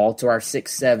fade ball to our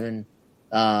 6'7",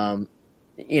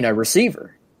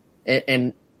 receiver?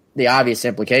 And the obvious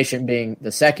implication being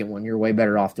the second one, you're way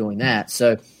better off doing that.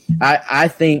 So I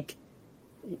think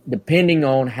depending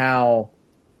on how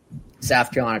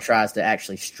South Carolina tries to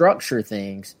actually structure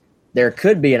things, there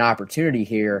could be an opportunity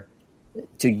here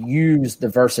to use the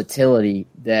versatility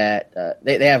that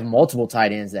they have multiple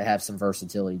tight ends that have some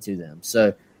versatility to them.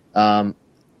 So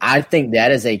I think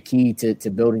that is a key to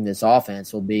building this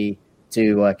offense will be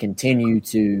to continue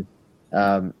to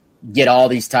get all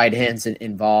these tight ends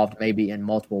involved maybe in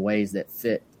multiple ways that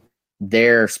fit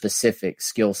their specific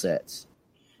skill sets.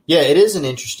 Yeah, it is an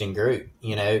interesting group.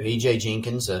 E.J.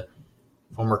 Jenkins, a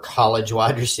former college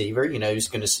wide receiver, who's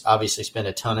going to obviously spend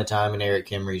a ton of time in Eric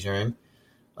Kimrey's room.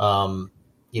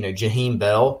 Jaheim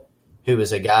Bell, who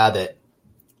is a guy that a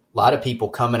lot of people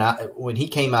coming out – when he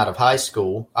came out of high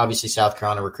school, obviously South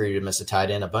Carolina recruited him as a tight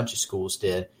end. A bunch of schools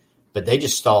did. But they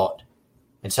just thought –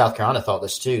 and South Carolina thought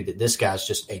this too, that this guy's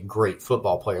just a great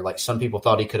football player. Like some people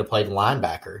thought he could have played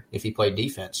linebacker if he played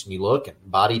defense. And you look at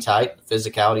body type,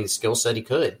 physicality, the skill set he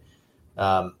could.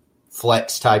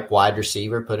 Flex type wide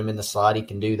receiver, put him in the slot, he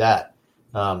can do that.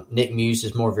 Nick Muse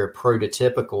is more of your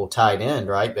prototypical tight end,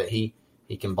 right? But he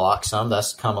can block some.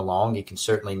 That's come along. He can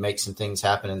certainly make some things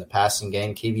happen in the passing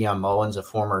game. Kevion Mullins, a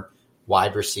former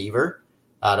wide receiver.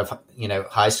 out of,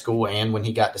 high school and when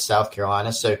he got to South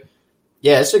Carolina. So,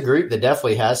 yeah, it's a group that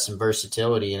definitely has some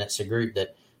versatility, and it's a group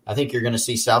that I think you're going to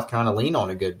see South Carolina lean on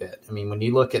a good bit. I mean, when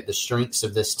you look at the strengths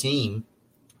of this team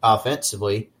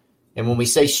offensively, and when we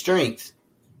say strength,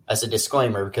 as a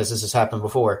disclaimer, because this has happened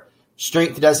before,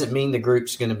 strength doesn't mean the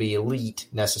group's going to be elite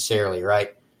necessarily,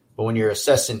 right? But when you're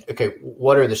assessing, okay,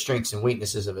 what are the strengths and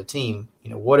weaknesses of a team?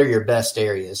 What are your best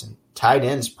areas? And tight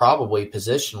end's probably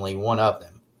positionally one of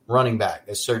them. Running back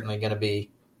is certainly going to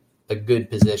be a good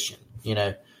position,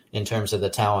 in terms of the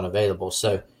talent available.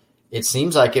 So it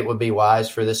seems like it would be wise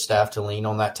for this staff to lean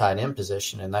on that tight end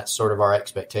position. And that's sort of our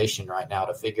expectation right now,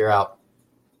 to figure out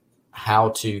how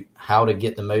to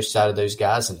get the most out of those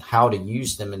guys and how to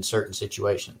use them in certain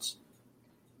situations.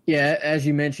 Yeah, as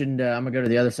you mentioned, I'm going to go to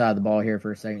the other side of the ball here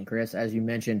for a second, Chris. As you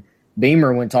mentioned,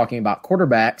 Beamer, when talking about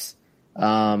quarterbacks,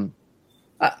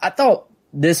 I thought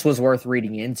this was worth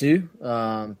reading into.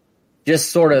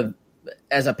 Just sort of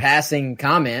as a passing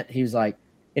comment, he was like,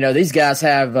 these guys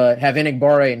have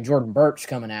Enagbare and Jordan Burch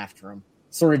coming after him,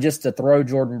 sort of just to throw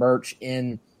Jordan Burch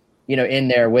in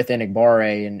there with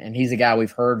Enagbare, and he's a guy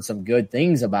we've heard some good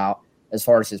things about as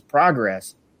far as his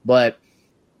progress. But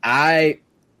I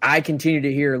continue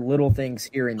to hear little things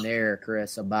here and there,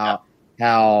 Chris, about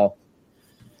how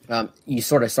you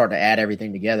sort of start to add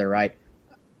everything together, right?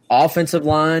 Offensive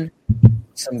line,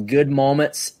 some good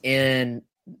moments in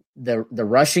the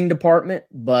rushing department,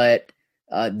 but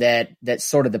that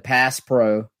sort of the pass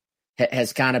pro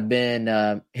has kind of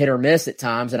been hit or miss at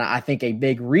times. And I think a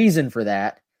big reason for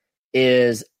that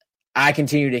is I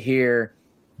continue to hear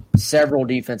several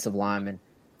defensive linemen,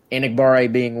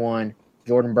 Enagbare being one,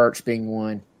 Jordan Burch being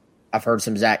one. I've heard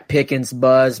some Zach Pickens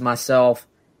buzz myself.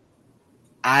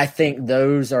 I think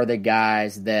those are the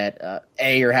guys that,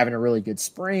 are having a really good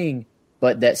spring,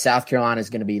 but that South Carolina is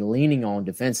going to be leaning on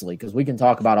defensively, because we can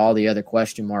talk about all the other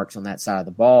question marks on that side of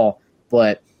the ball,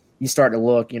 but you start to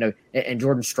look, and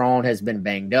Jordan Strong has been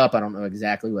banged up. I don't know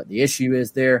exactly what the issue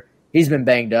is there. He's been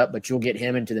banged up, but you'll get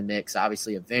him into the mix,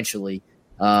 obviously, eventually.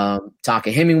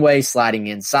 Tonka Hemingway sliding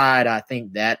inside, I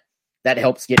think that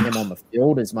helps get him on the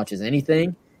field as much as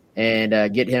anything,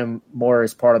 and get him more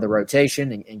as part of the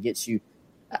rotation, and gets you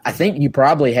 – I think you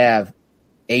probably have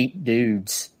 8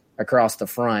 dudes across the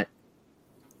front,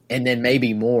 and then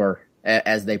maybe more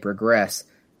as they progress,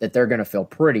 that they're going to feel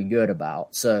pretty good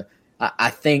about. So I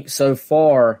think so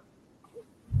far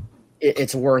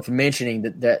it's worth mentioning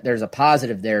that there's a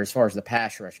positive there as far as the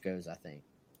pass rush goes, I think.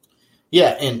 Yeah,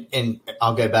 and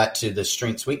I'll go back to the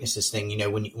strengths weaknesses thing.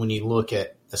 When you look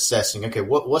at assessing, okay,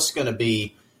 what's going to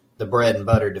be the bread and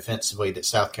butter defensively that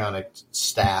South Carolina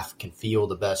staff can feel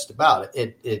the best about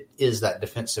it is that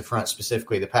defensive front,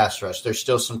 specifically the pass rush. There's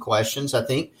still some questions, I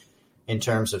think, in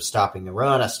terms of stopping the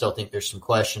run. I still think there's some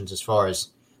questions as far as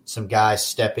some guys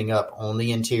stepping up on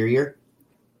the interior.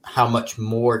 How much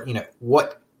more,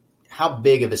 how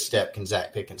big of a step can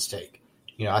Zach Pickens take?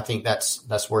 I think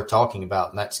that's worth talking about,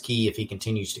 and that's key if he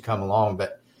continues to come along.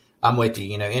 But I'm with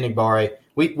you. Enagbare,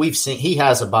 we've seen he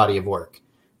has a body of work.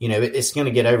 It's going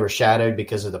to get overshadowed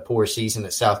because of the poor season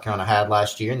that South Carolina had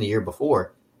last year and the year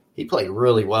before. He played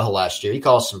really well last year. He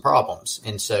caused some problems,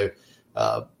 and so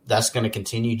that's going to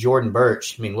continue. Jordan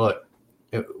Burch, look,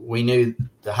 we knew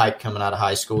the hype coming out of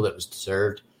high school that was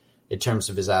deserved in terms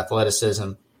of his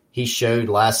athleticism. He showed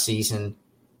last season.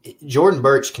 Jordan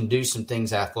Burch can do some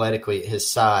things athletically at his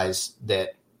size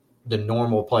that the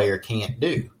normal player can't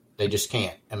do. They just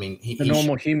can't.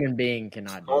 Normal human being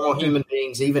cannot do. Normal human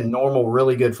beings, even normal,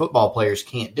 really good football players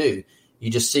can't do.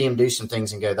 You just see him do some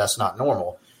things and go, that's not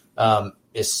normal. And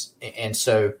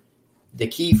so the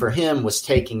key for him was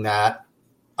taking that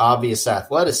obvious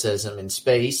athleticism and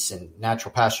space and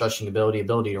natural pass rushing ability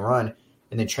to run,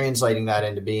 and then translating that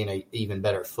into being an even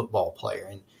better football player.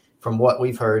 And from what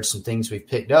we've heard, some things we've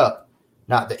picked up,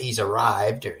 not that he's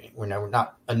arrived, or we're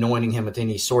not anointing him with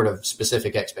any sort of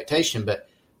specific expectation, but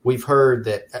we've heard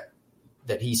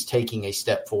that he's taking a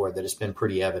step forward that has been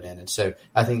pretty evident. And so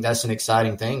I think that's an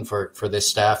exciting thing for this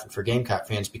staff and for Gamecock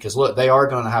fans, because, look, they are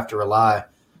going to have to rely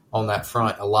on that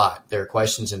front a lot. There are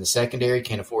questions in the secondary,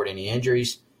 can't afford any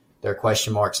injuries. There are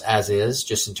question marks as is,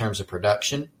 just in terms of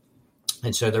production.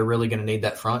 And so they're really going to need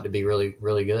that front to be really,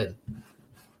 really good.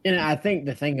 And I think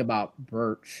the thing about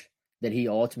Burch that he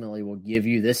ultimately will give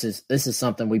you, this is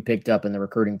something we picked up in the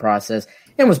recruiting process,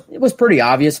 and it was pretty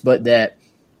obvious, but that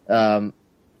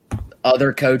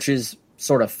other coaches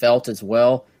sort of felt as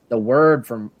well. The word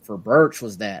for Burch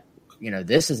was that,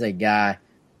 this is a guy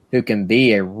who can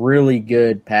be a really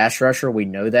good pass rusher. We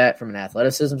know that from an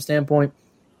athleticism standpoint,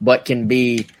 but can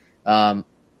be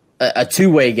a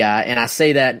two-way guy. And I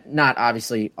say that not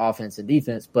obviously offense and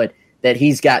defense, but that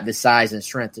he's got the size and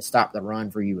strength to stop the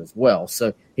run for you as well.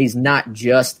 So he's not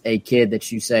just a kid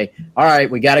that you say, all right,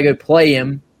 we got to go play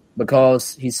him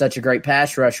because he's such a great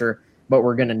pass rusher, but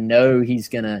we're going to know he's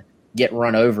going to get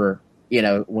run over,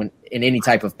 when in any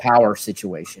type of power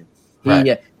situation.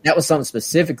 Right. That was something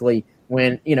specifically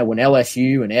when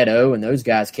LSU and Ed O and those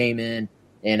guys came in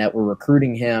and were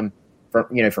recruiting him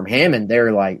from Hammond.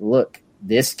 They're like, look,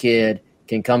 this kid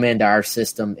can come into our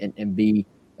system and be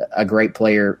a great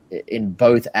player in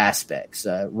both aspects.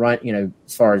 As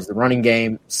far as the running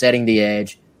game, setting the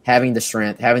edge, having the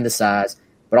strength, having the size,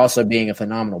 but also being a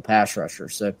phenomenal pass rusher.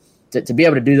 So to be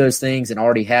able to do those things and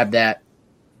already have that,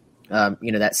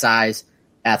 that size,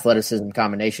 athleticism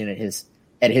combination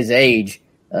at his age,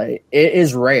 it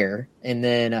is rare. And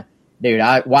then, dude,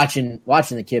 watching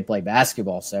the kid play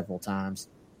basketball several times,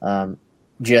 you're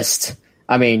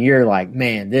like,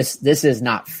 man, this is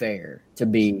not fair to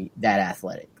be that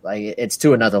athletic. Like, it's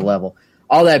to another level.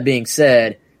 All that being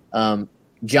said,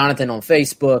 Jonathan on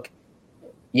Facebook,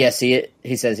 yes, he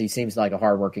says he seems like a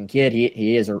hardworking kid.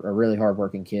 He is a really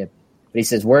hardworking kid. But he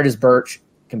says, where does Burch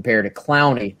compare to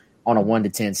Clowney on a 1 to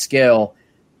 10 scale?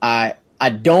 I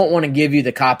don't want to give you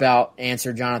the cop-out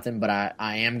answer, Jonathan, but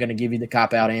I am going to give you the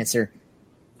cop-out answer.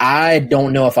 I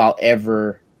don't know if I'll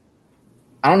ever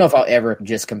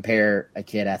just compare a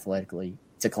kid athletically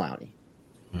to Clowney,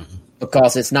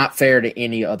 because it's not fair to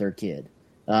any other kid.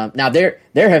 Now, there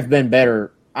have been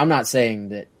better – I'm not saying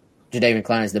that Jadeveon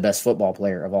Clowney is the best football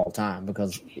player of all time,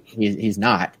 because he's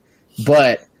not.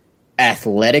 But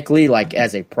athletically, like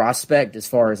as a prospect, as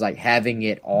far as like having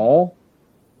it all,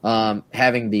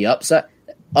 having the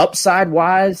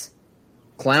upside-wise,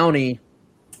 Clowney,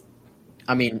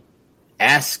 I mean,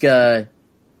 ask Mike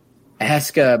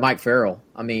Farrell.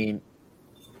 I mean,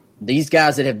 these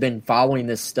guys that have been following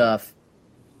this stuff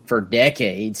for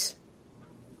decades,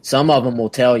 some of them will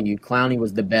tell you Clowney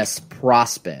was the best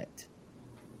prospect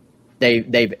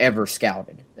they've ever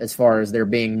scouted, as far as there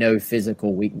being no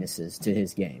physical weaknesses to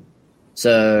his game.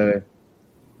 So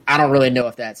I don't really know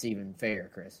if that's even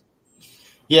fair, Chris.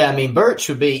 Yeah, I mean, Burch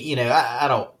would be, I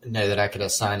don't know that I could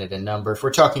assign it a number. If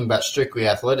we're talking about strictly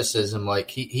athleticism, like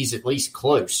he's at least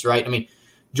close, right? I mean,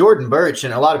 Jordan Burch,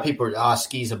 and a lot of people are,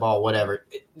 skis a ball, whatever.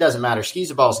 It doesn't matter. Skis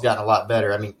a ball's gotten a lot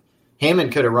better. I mean,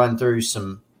 Hammond could have run through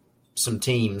some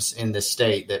teams in this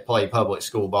state that play public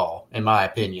school ball, in my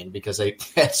opinion, because they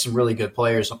had some really good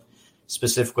players,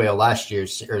 specifically on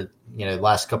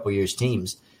last couple years'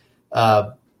 teams.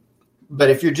 But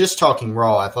if you're just talking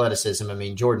raw athleticism, I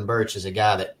mean, Jordan Burch is a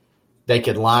guy that they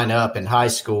could line up in high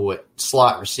school at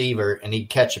slot receiver, and he'd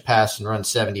catch a pass and run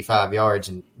 75 yards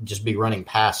and just be running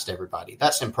past everybody.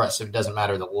 That's impressive. It doesn't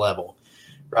matter the level,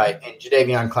 right? And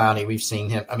Jadeveon Clowney, we've seen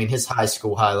him. I mean, his high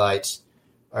school highlights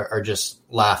are just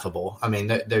laughable. I mean,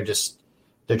 they're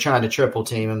trying to triple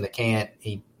team him. They can't.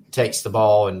 He takes the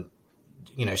ball and,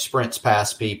 sprints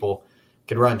past people,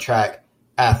 could run track.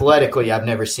 Athletically, I've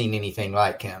never seen anything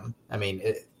like him. I mean,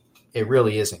 it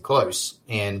really isn't close.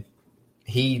 And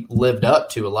he lived up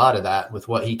to a lot of that with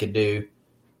what he could do,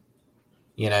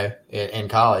 in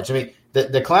college. I mean,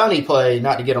 the Clowney play,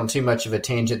 not to get on too much of a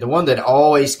tangent, the one that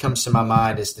always comes to my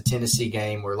mind is the Tennessee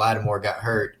game where Lattimore got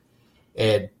hurt.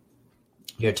 And,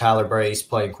 Tyler Brace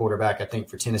playing quarterback, I think,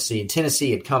 for Tennessee. And Tennessee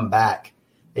had come back,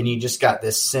 and you just got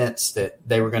this sense that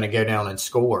they were going to go down and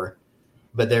score.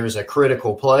 But there was a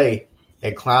critical play,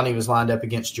 and Clowney was lined up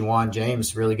against Juwan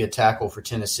James, really good tackle for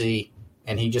Tennessee,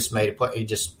 and he just made a play.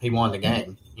 He won the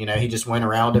game. He just went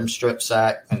around him, strip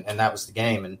sack, and that was the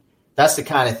game. And that's the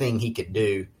kind of thing he could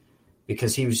do,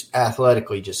 because he was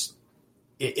athletically just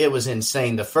it was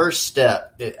insane. The first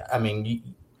step,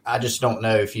 I just don't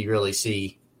know if you really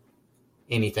see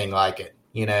anything like it,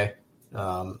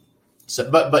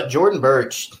 But Jordan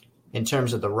Burch, in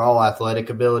terms of the raw athletic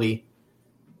ability,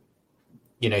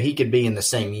 he could be in the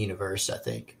same universe, I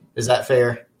think. Is that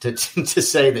fair to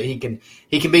say that he can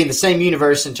be in the same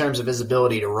universe in terms of his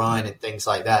ability to run and things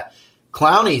like that?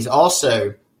 Clowney's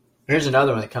also, here's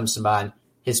another one that comes to mind,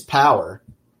 his power,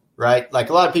 right? Like,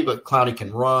 a lot of people, Clowney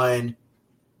can run,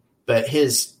 but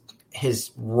his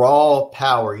raw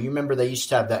power, you remember they used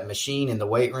to have that machine in the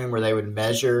weight room where they would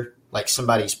measure like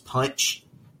somebody's punch?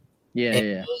 Yeah, and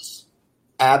yeah. It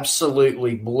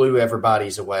absolutely blew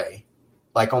everybody's away,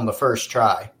 like on the first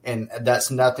try. And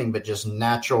that's nothing but just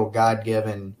natural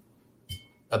God-given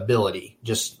ability,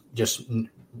 just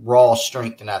raw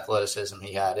strength and athleticism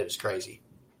he had. It was crazy.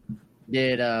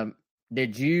 Did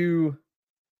you,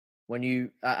 when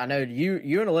you, I know you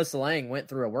and Alyssa Lang went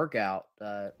through a workout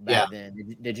back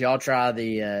then. Did y'all try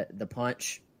the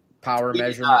punch power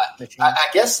measurement? I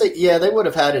guess they would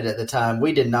have had it at the time.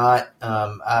 We did not.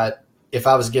 if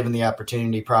I was given the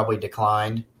opportunity, probably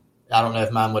declined. I don't know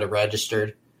if mine would have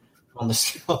registered on the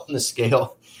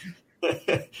scale.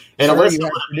 And unless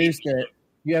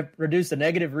you have produced a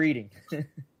negative reading.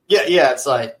 yeah, it's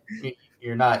like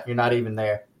you're not even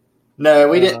there. No,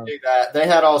 we didn't do that. They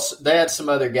had some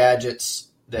other gadgets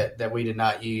that we did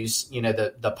not use. You know,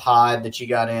 the pod that you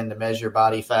got in to measure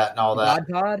body fat and all that.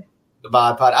 The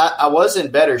bod pod. I was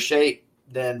in better shape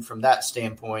then from that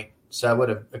standpoint, so I would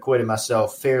have acquitted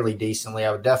myself fairly decently.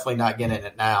 I would definitely not get in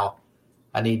it now.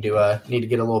 I need to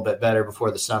get a little bit better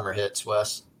before the summer hits,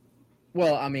 Wes.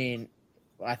 Well, I mean,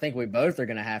 I think we both are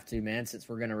going to have to, man, since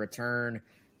we're going to return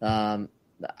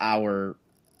our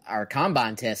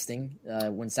combine testing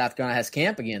when South Carolina has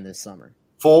camp again this summer.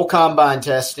 Full combine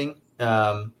testing,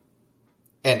 and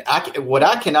what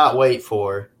I cannot wait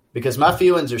for, because my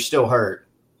feelings are still hurt.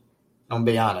 I'm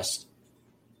gonna be honest.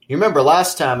 You remember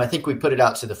last time? I think we put it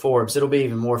out to the forums. It'll be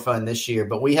even more fun this year.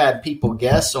 But we had people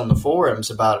guess on the forums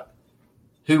about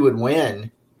who would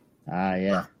win.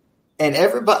 Yeah. And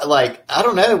everybody, like, I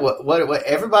don't know what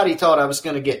everybody thought I was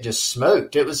going to get just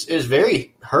smoked. It was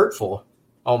very hurtful,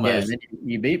 almost. Yeah,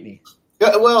 you beat me.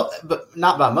 Well, but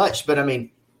not by much. But I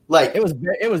mean, like, it was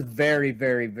very,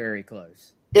 very, very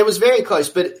close. It was very close.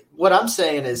 But what I'm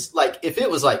saying is, like, if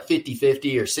it was like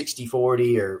 50-50 or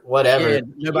 60-40 or whatever,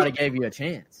 nobody gave you a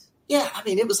chance. Yeah, I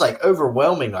mean, it was like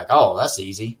overwhelming. Like, oh, that's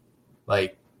easy.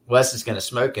 Like, Wes is going to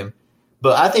smoke him.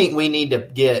 But I think we need to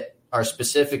get our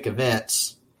specific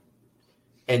events,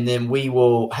 and then we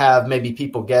will have maybe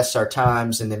people guess our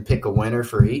times and then pick a winner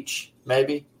for each,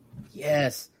 maybe.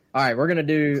 Yes. All right, we're going to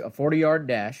do a 40-yard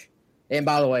dash. And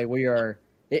by the way,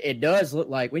 it does look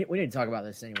like we need to talk about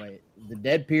this anyway. The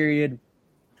dead period,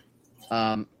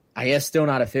 I guess still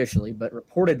not officially, but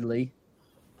reportedly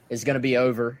is going to be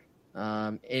over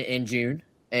in June.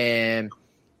 And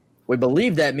we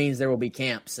believe that means there will be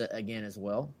camps again as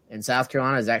well. And South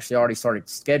Carolina has actually already started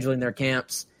scheduling their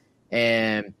camps.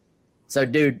 And so,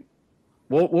 dude,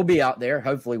 we'll be out there.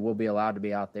 Hopefully we'll be allowed to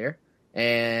be out there.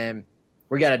 And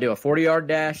we got to do a 40-yard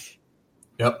dash.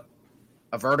 Yep.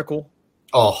 A vertical.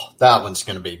 Oh, that one's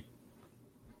going to be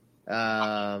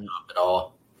not at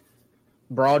all.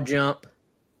 Broad jump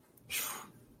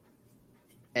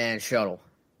and shuttle.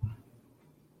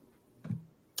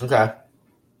 Okay. All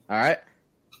right.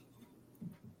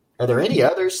 Are there any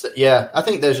others? Yeah, I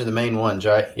think those are the main ones,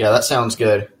 right? Yeah, that sounds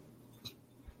good.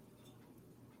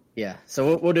 Yeah,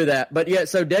 so we'll do that. But, yeah,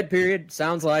 so dead period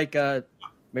sounds like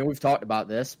we've talked about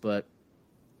this, but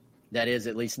that is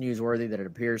at least newsworthy that it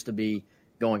appears to be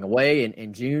going away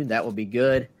in June. That will be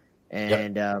good.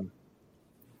 And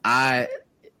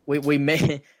we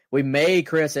may,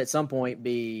 Chris, at some point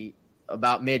be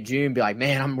about mid-June, be like,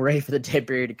 man, I'm ready for the dead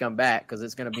period to come back because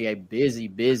it's going to be a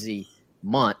busy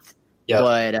month. Yep.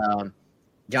 But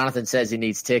Jonathan says he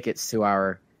needs tickets to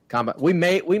our combat. We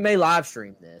may live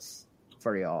stream this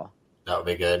for y'all. That would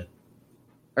be good.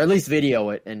 Or at least video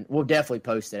it, and we'll definitely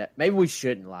post it. Maybe we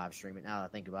shouldn't live stream it now that I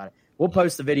think about it. We'll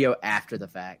post the video after the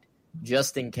fact,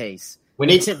 just in case. We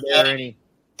need some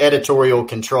editorial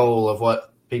control of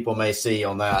what people may see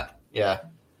on that. Yeah.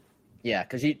 Yeah,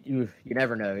 because you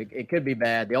never know. It could be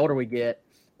bad. The older we get.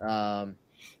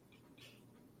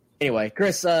 Anyway,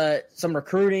 Chris, some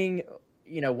recruiting.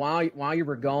 You know, while you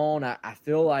were gone, I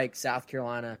feel like South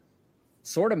Carolina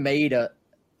sort of made a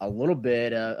little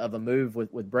bit of a move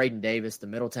with Braden Davis to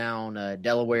Middletown,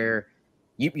 Delaware.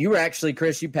 You were actually,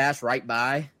 Chris, you passed right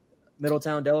by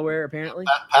Middletown, Delaware, apparently?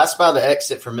 I passed by the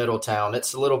exit for Middletown.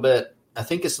 It's a little bit – I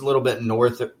think it's a little bit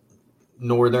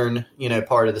northern,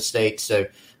 part of the state. So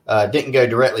didn't go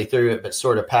directly through it, but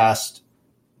sort of passed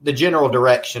the general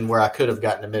direction where I could have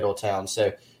gotten to Middletown.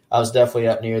 So I was definitely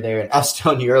up near there. And I was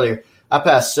telling you earlier, I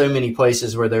passed so many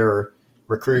places where there were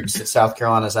recruits that South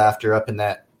Carolina's after up in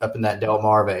that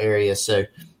Delmarva area. So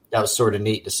that was sort of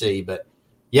neat to see. But,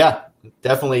 yeah,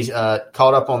 definitely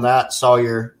caught up on that. Saw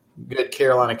your good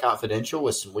Carolina Confidential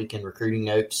with some weekend recruiting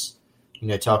notes,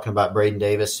 talking about Braden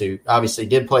Davis, who obviously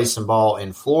did play some ball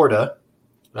in Florida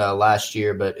last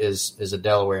year, but is a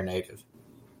Delaware native.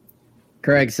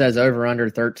 Craig says over under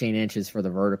 13 inches for the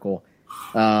vertical.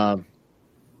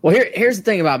 Well, here's the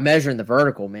thing about measuring the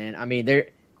vertical, man. I mean,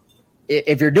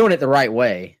 if you're doing it the right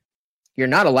way, you're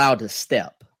not allowed to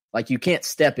step. Like, you can't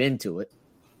step into it.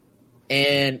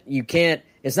 And you can't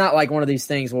 – it's not like one of these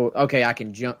things, well, okay, I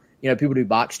can jump. People do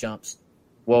box jumps.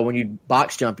 Well, when you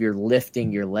box jump, you're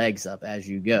lifting your legs up as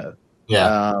you go.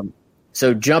 Yeah.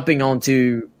 So jumping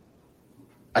onto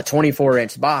a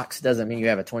 24-inch box doesn't mean you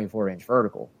have a 24-inch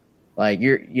vertical. Like,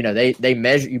 they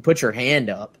measure – you put your hand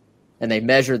up, and they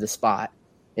measure the spot,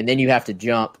 and then you have to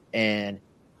jump, and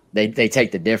they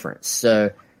take the difference.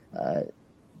 So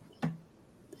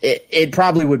it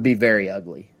probably would be very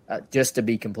ugly, just to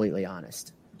be completely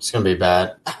honest. It's going to be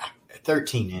bad.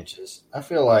 13 inches. I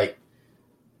feel like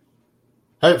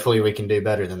hopefully we can do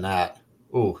better than that.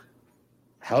 Ooh.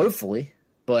 Hopefully,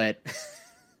 but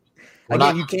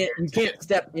again, you can't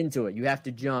step into it. You have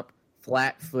to jump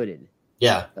flat-footed.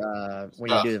 Yeah.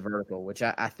 When you do the vertical, which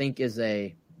I think is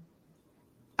I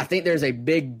think there's a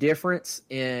big difference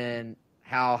in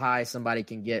how high somebody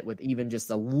can get with even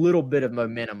just a little bit of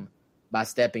momentum by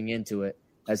stepping into it,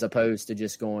 as opposed to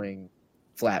just going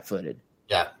flat-footed.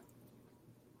 Yeah.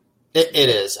 It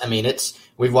is. I mean,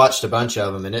 we've watched a bunch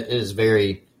of them, and it is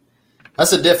very –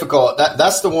 that's a difficult –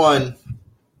 that's the one –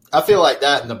 I feel like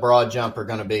that and the broad jump are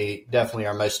going to be definitely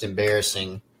our most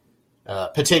embarrassing,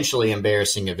 potentially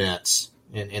embarrassing events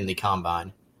in the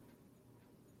combine.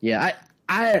 Yeah,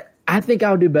 I think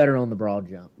I'll do better on the broad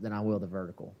jump than I will the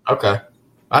vertical. Okay.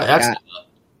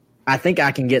 I think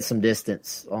I can get some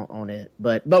distance on it,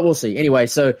 but we'll see. Anyway,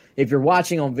 so if you're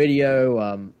watching on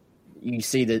video, you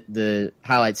see the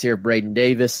highlights here of Braden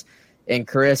Davis and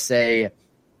Chris, a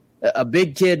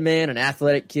big kid, man, an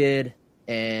athletic kid,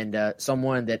 and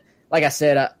someone that, like I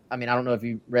said, I mean, I don't know if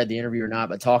you read the interview or not,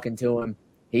 but talking to him,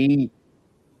 he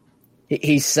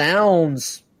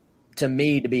sounds to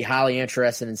me to be highly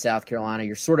interested in South Carolina.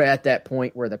 You're sort of at that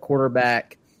point where the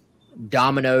quarterback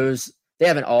dominoes, they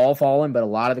haven't all fallen, but a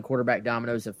lot of the quarterback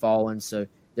dominoes have fallen. So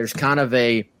there's kind of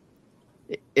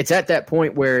it's at that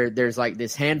point where there's like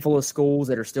this handful of schools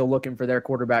that are still looking for their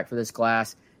quarterback for this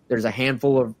class. There's a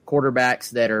handful of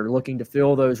quarterbacks that are looking to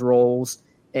fill those roles,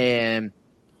 and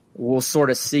we'll sort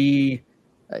of see.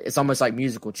 It's almost like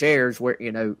musical chairs where,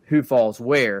 who falls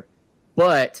where.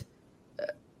 But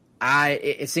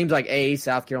it seems like A,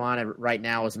 South Carolina right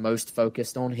now is most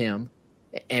focused on him,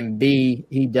 and B,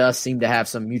 he does seem to have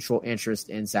some mutual interest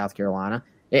in South Carolina,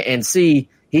 and C,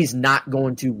 he's not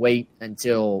going to wait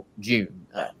until June.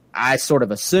 I sort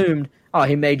of assumed,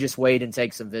 he may just wait and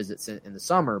take some visits in the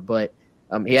summer, but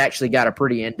he actually got a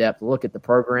pretty in-depth look at the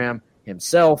program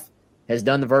himself, has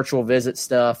done the virtual visit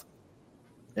stuff,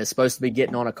 is supposed to be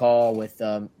getting on a call with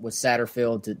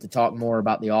Satterfield to talk more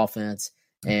about the offense,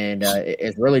 and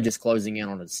is really just closing in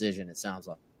on a decision, it sounds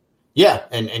like. Yeah,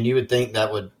 and you would think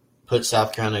that would put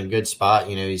South Carolina in a good spot.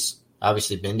 He's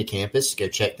obviously been to campus, go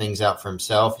check things out for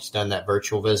himself. He's done that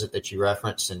virtual visit that you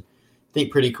referenced, and I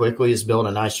think pretty quickly has built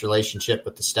a nice relationship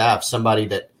with the staff, somebody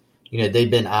that, they've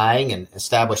been eyeing and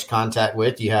established contact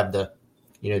with. You have the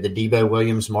Debo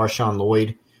Williams, Marshawn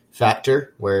Lloyd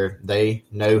factor where they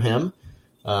know him.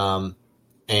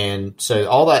 And so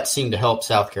all that seemed to help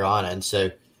South Carolina. And so,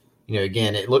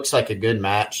 again, it looks like a good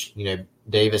match.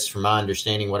 Davis, from my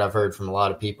understanding, what I've heard from a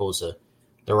lot of people, is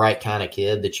the right kind of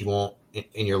kid that you want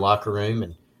in your locker room,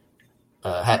 and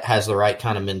has the right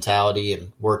kind of mentality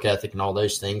and work ethic and all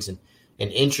those things. And an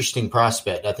interesting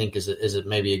prospect, I think, is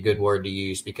maybe a good word to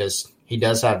use, because he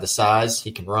does have the size.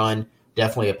 He can run,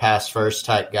 definitely a pass first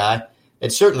type guy.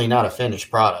 It's certainly not a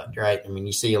finished product, right? I mean,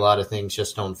 you see a lot of things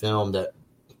just on film that,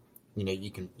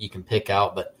 you can pick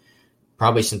out, but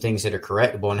probably some things that are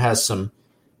correctable, and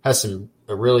has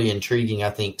a really intriguing,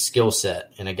 I think, skill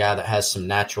set, and a guy that has some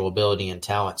natural ability and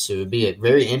talent. So it would be a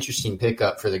very interesting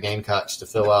pickup for the Gamecocks to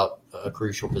fill out a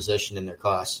crucial position in their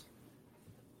class.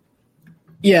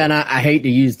 Yeah, and I hate to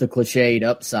use the cliched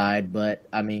upside, but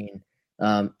I mean,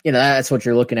 that's what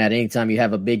you're looking at anytime you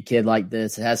have a big kid like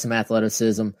this. It has some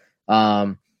athleticism.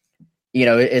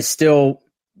 It's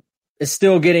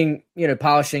still getting,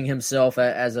 polishing himself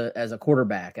as a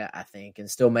quarterback, I think, and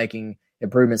still making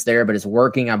improvements there, but it's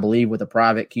working, I believe, with a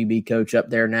private QB coach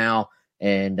up there now,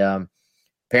 and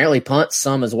apparently punts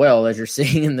some as well, as you're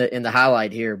seeing in the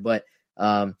highlight here. But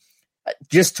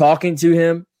just talking to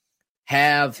him,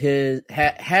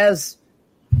 has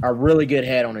a really good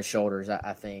head on his shoulders,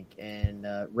 I think, and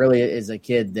really is a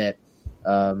kid that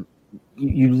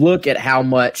you look at how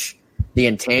much the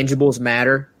intangibles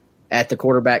matter at the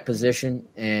quarterback position,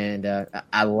 and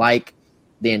I like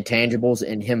the intangibles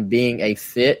in him being a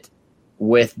fit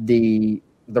with the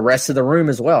rest of the room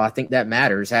as well. I think that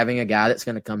matters, having a guy that's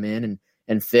going to come in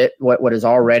and fit what is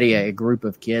already a group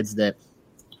of kids that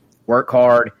work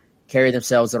hard, carry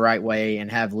themselves the right way, and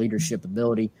have leadership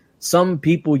ability. Some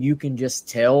people you can just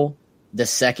tell the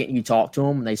second you talk to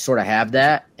them, they sort of have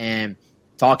that. And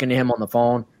talking to him on the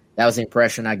phone, that was the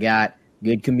impression I got.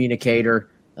 Good communicator,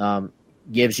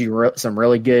 gives you some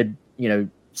really good,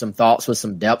 some thoughts with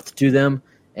some depth to them,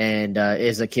 and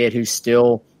is a kid who's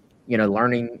still,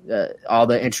 learning all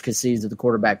the intricacies of the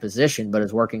quarterback position, but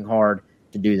is working hard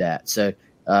to do that. So,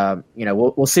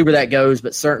 we'll see where that goes,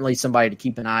 but certainly somebody to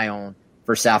keep an eye on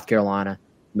for South Carolina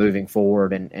moving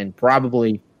forward, and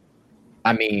probably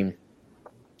I mean,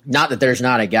 not that there's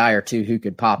not a guy or two who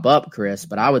could pop up, Chris,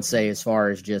 but I would say as far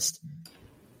as just,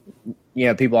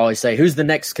 people always say, who's the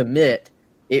next commit?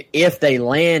 If they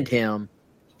land him,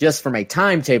 just from a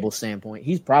timetable standpoint,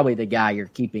 he's probably the guy you're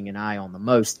keeping an eye on the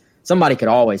most. Somebody could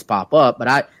always pop up,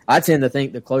 but I tend to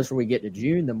think the closer we get to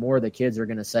June, the more the kids are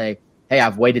going to say, hey,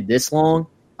 I've waited this long.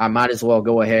 I might as well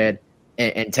go ahead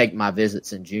and take my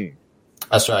visits in June.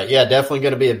 That's right. Yeah, definitely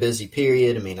going to be a busy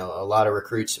period. I mean, a lot of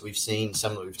recruits that we've seen,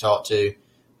 some that we've talked to,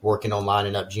 working on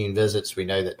lining up June visits. We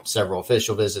know that several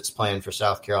official visits planned for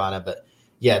South Carolina. But,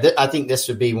 yeah, I think this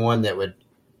would be one that would,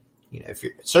 if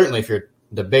you're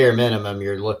the bare minimum,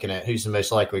 you're looking at who's the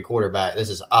most likely quarterback. This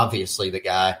is obviously the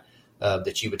guy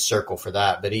that you would circle for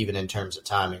that. But even in terms of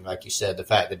timing, like you said, the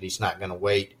fact that he's not going to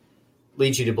wait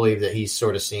leads you to believe that he's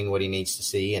sort of seen what he needs to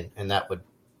see, and that would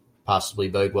possibly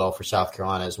bode well for South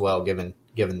Carolina as well, given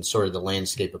sort of the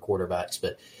landscape of quarterbacks.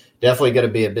 But definitely going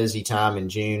to be a busy time in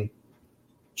June.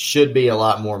 Should be a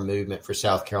lot more movement for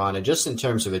South Carolina just in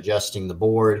terms of adjusting the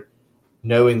board,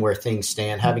 knowing where things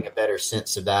stand, having a better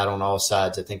sense of that on all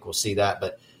sides. I think we'll see that,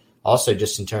 but also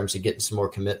just in terms of getting some more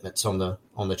commitments on the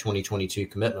 2022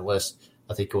 commitment list.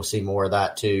 I think we'll see more of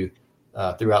that too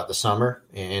throughout the summer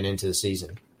and into the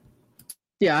season.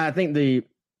 Yeah, I think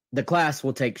the class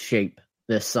will take shape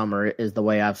this summer is the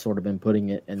way I've sort of been putting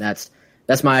it, and that's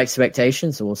my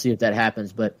expectation. So we'll see if that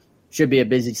happens, but should be a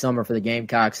busy summer for the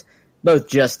Gamecocks, both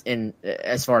just in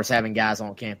as far as having guys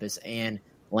on campus and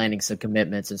landing some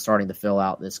commitments and starting to fill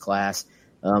out this class.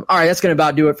 All right, that's going to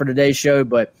about do it for today's show.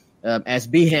 But as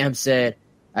B-Ham said,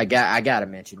 I got to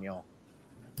mention y'all.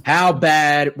 How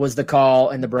bad was the call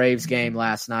in the Braves game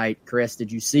last night? Chris,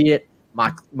 did you see it?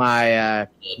 My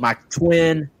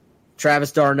twin,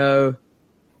 Travis d'Arnaud,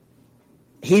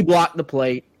 he blocked the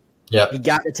plate. Yeah, he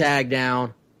got the tag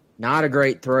down. Not a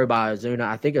great throw by Ozuna.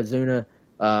 I think Ozuna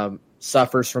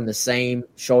suffers from the same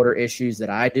shoulder issues that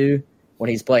I do when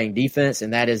he's playing defense,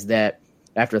 and that is that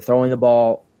after throwing the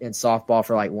ball in softball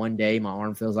for like one day, my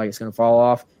arm feels like it's going to fall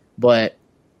off. But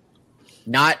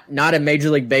not a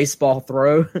Major League Baseball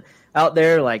throw out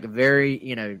there. Like very,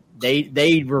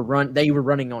 they were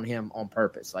running on him on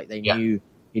purpose. Like they knew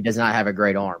he does not have a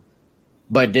great arm.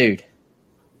 But dude,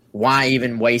 why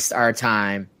even waste our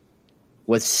time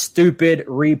with stupid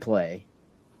replay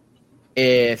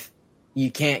if you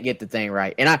can't get the thing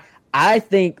right? And I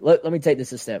think let me take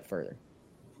this a step further.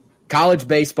 College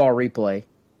baseball replay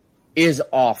is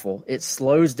awful. It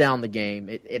slows down the game.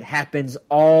 It happens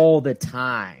all the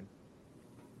time.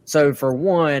 So for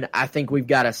one, I think we've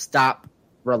got to stop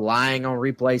relying on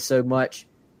replay so much,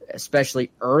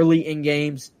 especially early in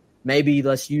games. Maybe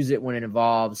let's use it when it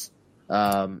involves,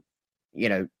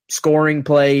 scoring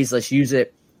plays. Let's use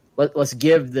it. Let's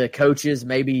give the coaches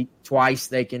maybe twice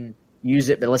they can use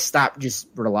it, but let's stop just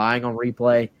relying on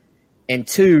replay. And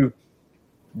two,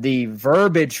 the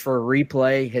verbiage for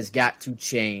replay has got to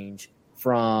change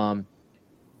from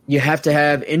you have to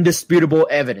have indisputable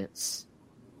evidence,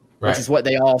 right, which is what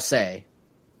they all say,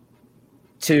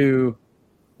 to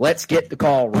let's get the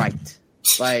call right.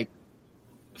 Like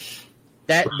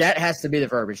that has to be the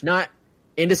verbiage, not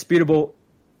indisputable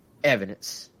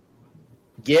evidence.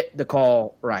 Get the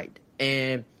call right.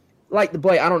 And like the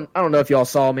play, I don't know if y'all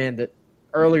saw, man, that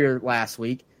earlier last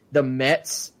week, the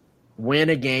Mets win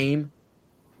a game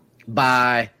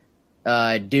by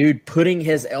dude putting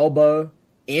his elbow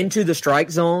into the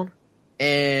strike zone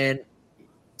and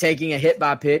taking a hit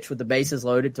by pitch with the bases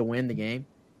loaded to win the game.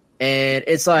 And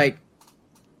it's like,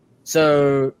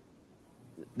 so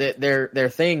their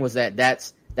thing was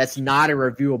that's not a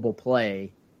reviewable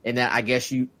play, and that I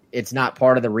guess it's not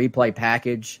part of the replay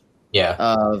package. Yeah.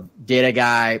 Of did a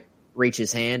guy reach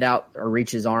his hand out or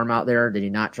reach his arm out there? Did he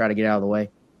not try to get out of the way?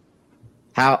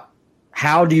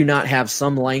 How do you not have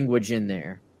some language in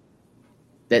there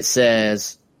that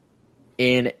says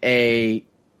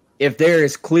if there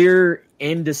is clear,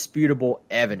 indisputable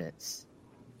evidence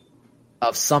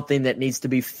of something that needs to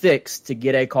be fixed to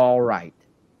get a call right,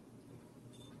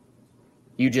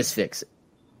 you just fix it.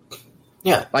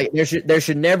 Yeah. Like there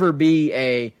should never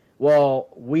be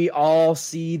we all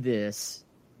see this,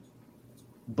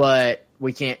 but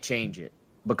we can't change it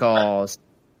because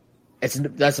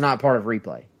that's not part of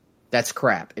replay. That's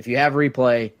crap. If you have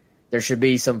replay, there should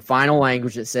be some final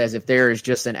language that says if there is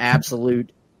just an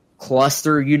absolute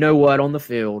cluster, on the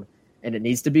field, and it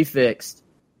needs to be fixed,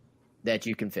 that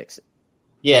you can fix it.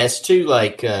 Yeah, it's too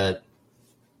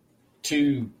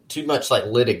much like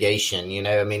litigation,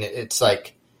 I mean, it's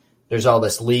like there's all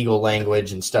this legal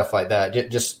language and stuff like that.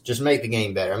 Just make the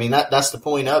game better. I mean, that's the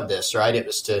point of this, right? It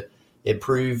was to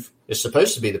improve is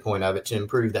supposed to be the point of it, to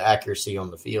improve the accuracy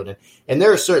on the field. And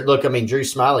there are certain, look, I mean, Drew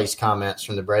Smiley's comments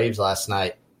from the Braves last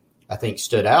night, I think,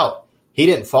 stood out. He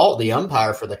didn't fault the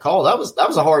umpire for the call. That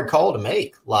was a hard call to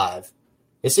make live.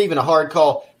 It's even a hard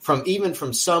call from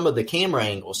some of the camera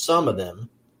angles, some of them.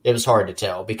 It was hard to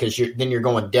tell because then you're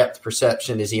going depth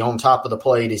perception. Is he on top of the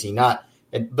plate? Is he not?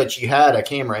 But you had a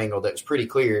camera angle that was pretty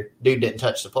clear. Dude didn't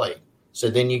touch the plate. So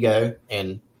then you go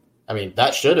and, I mean,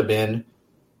 that should have been,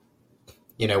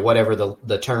 whatever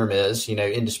the term is,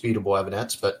 indisputable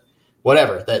evidence. But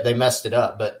whatever, they messed it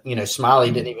up. But,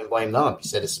 Smiley didn't even blame them. He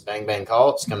said it's a bang-bang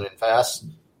call. It's coming in fast.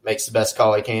 Makes the best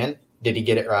call he can. Did he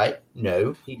get it right?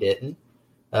 No, he didn't.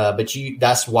 But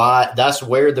that's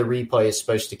where the replay is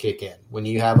supposed to kick in. When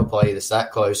you have a play that's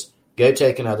that close, go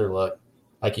take another look.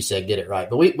 Like you said, get it right.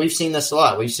 But we've seen this a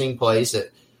lot. We've seen plays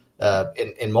that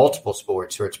in multiple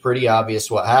sports where it's pretty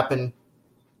obvious what happened,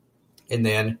 and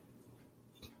then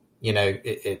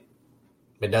it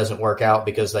doesn't work out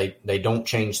because they don't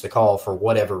change the call for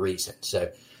whatever reason. So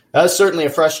that's certainly a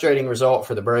frustrating result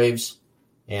for the Braves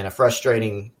and a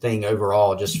frustrating thing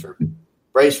overall, just for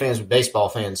Braves fans, but baseball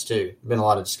fans too. Been a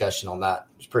lot of discussion on that.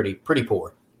 It's pretty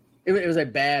poor. It was a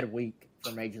bad week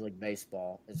for Major League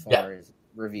Baseball as far as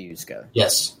reviews go.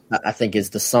 Yes, I think is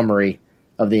the summary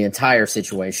of the entire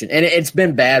situation, and it's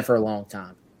been bad for a long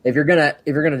time. If you're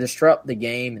gonna disrupt the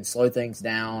game and slow things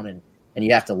down, and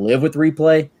you have to live with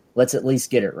replay, let's at least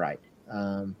get it right.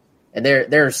 And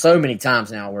there are so many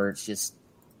times now where it's just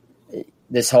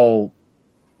this whole.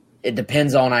 It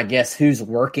depends on, I guess, who's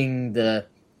making the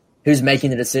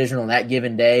decision on that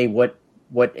given day, what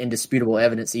indisputable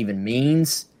evidence even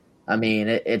means. I mean,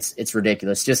 it's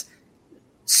ridiculous. Just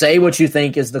say what you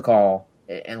think is the call,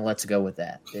 and let's go with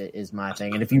that, is my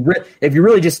thing. And if you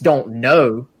really just don't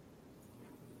know,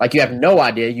 like you have no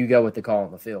idea, you go with the call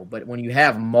on the field. But when you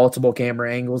have multiple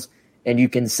camera angles and you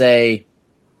can say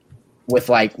with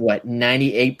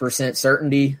 98%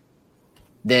 certainty,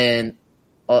 then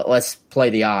let's play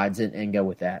the odds and go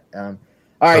with that. All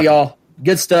right, y'all.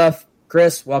 Good stuff.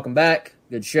 Chris, welcome back.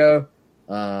 Good show.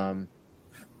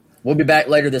 We'll be back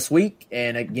later this week.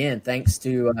 And again, thanks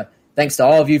to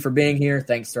all of you for being here.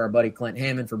 Thanks to our buddy Clint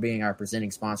Hammond for being our presenting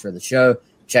sponsor of the show.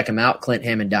 Check him out,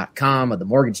 clinthammond.com of the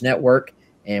Mortgage Network.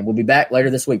 And we'll be back later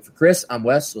this week. For Chris, I'm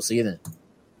Wes. We'll see you then.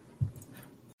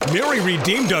 Mary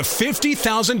redeemed a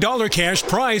 $50,000 cash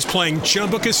prize playing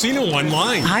Chumba Casino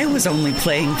online. I was only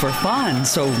playing for fun,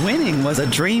 so winning was a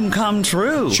dream come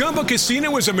true. Chumba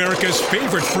Casino is America's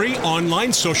favorite free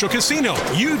online social casino.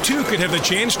 You, too, could have the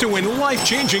chance to win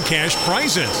life-changing cash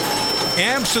prizes.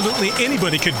 Absolutely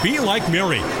anybody could be like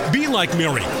Mary. Be like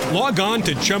Mary. Log on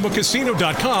to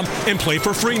ChumbaCasino.com and play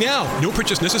for free now. No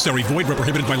purchase necessary. Void where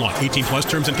prohibited by law. 18 plus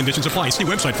terms and conditions apply. See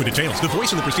website for details. The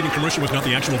voice in the preceding commercial was not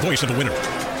the actual voice of the winner.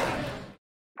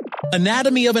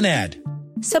 Anatomy of an ad.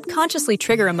 Subconsciously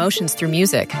trigger emotions through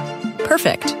music.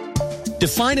 Perfect.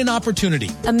 Define an opportunity.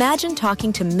 Imagine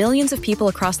talking to millions of people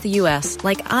across the U.S.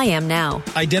 like I am now.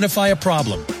 Identify a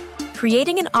problem.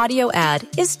 Creating an audio ad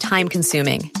is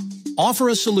time-consuming. Offer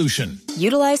a solution.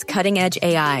 Utilize cutting-edge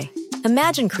AI.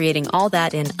 Imagine creating all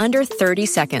that in under 30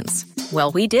 seconds.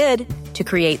 Well, we did to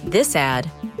create this ad.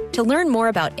 To learn more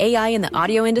about AI in the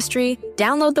audio industry,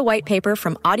 download the white paper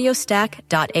from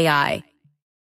audiostack.ai.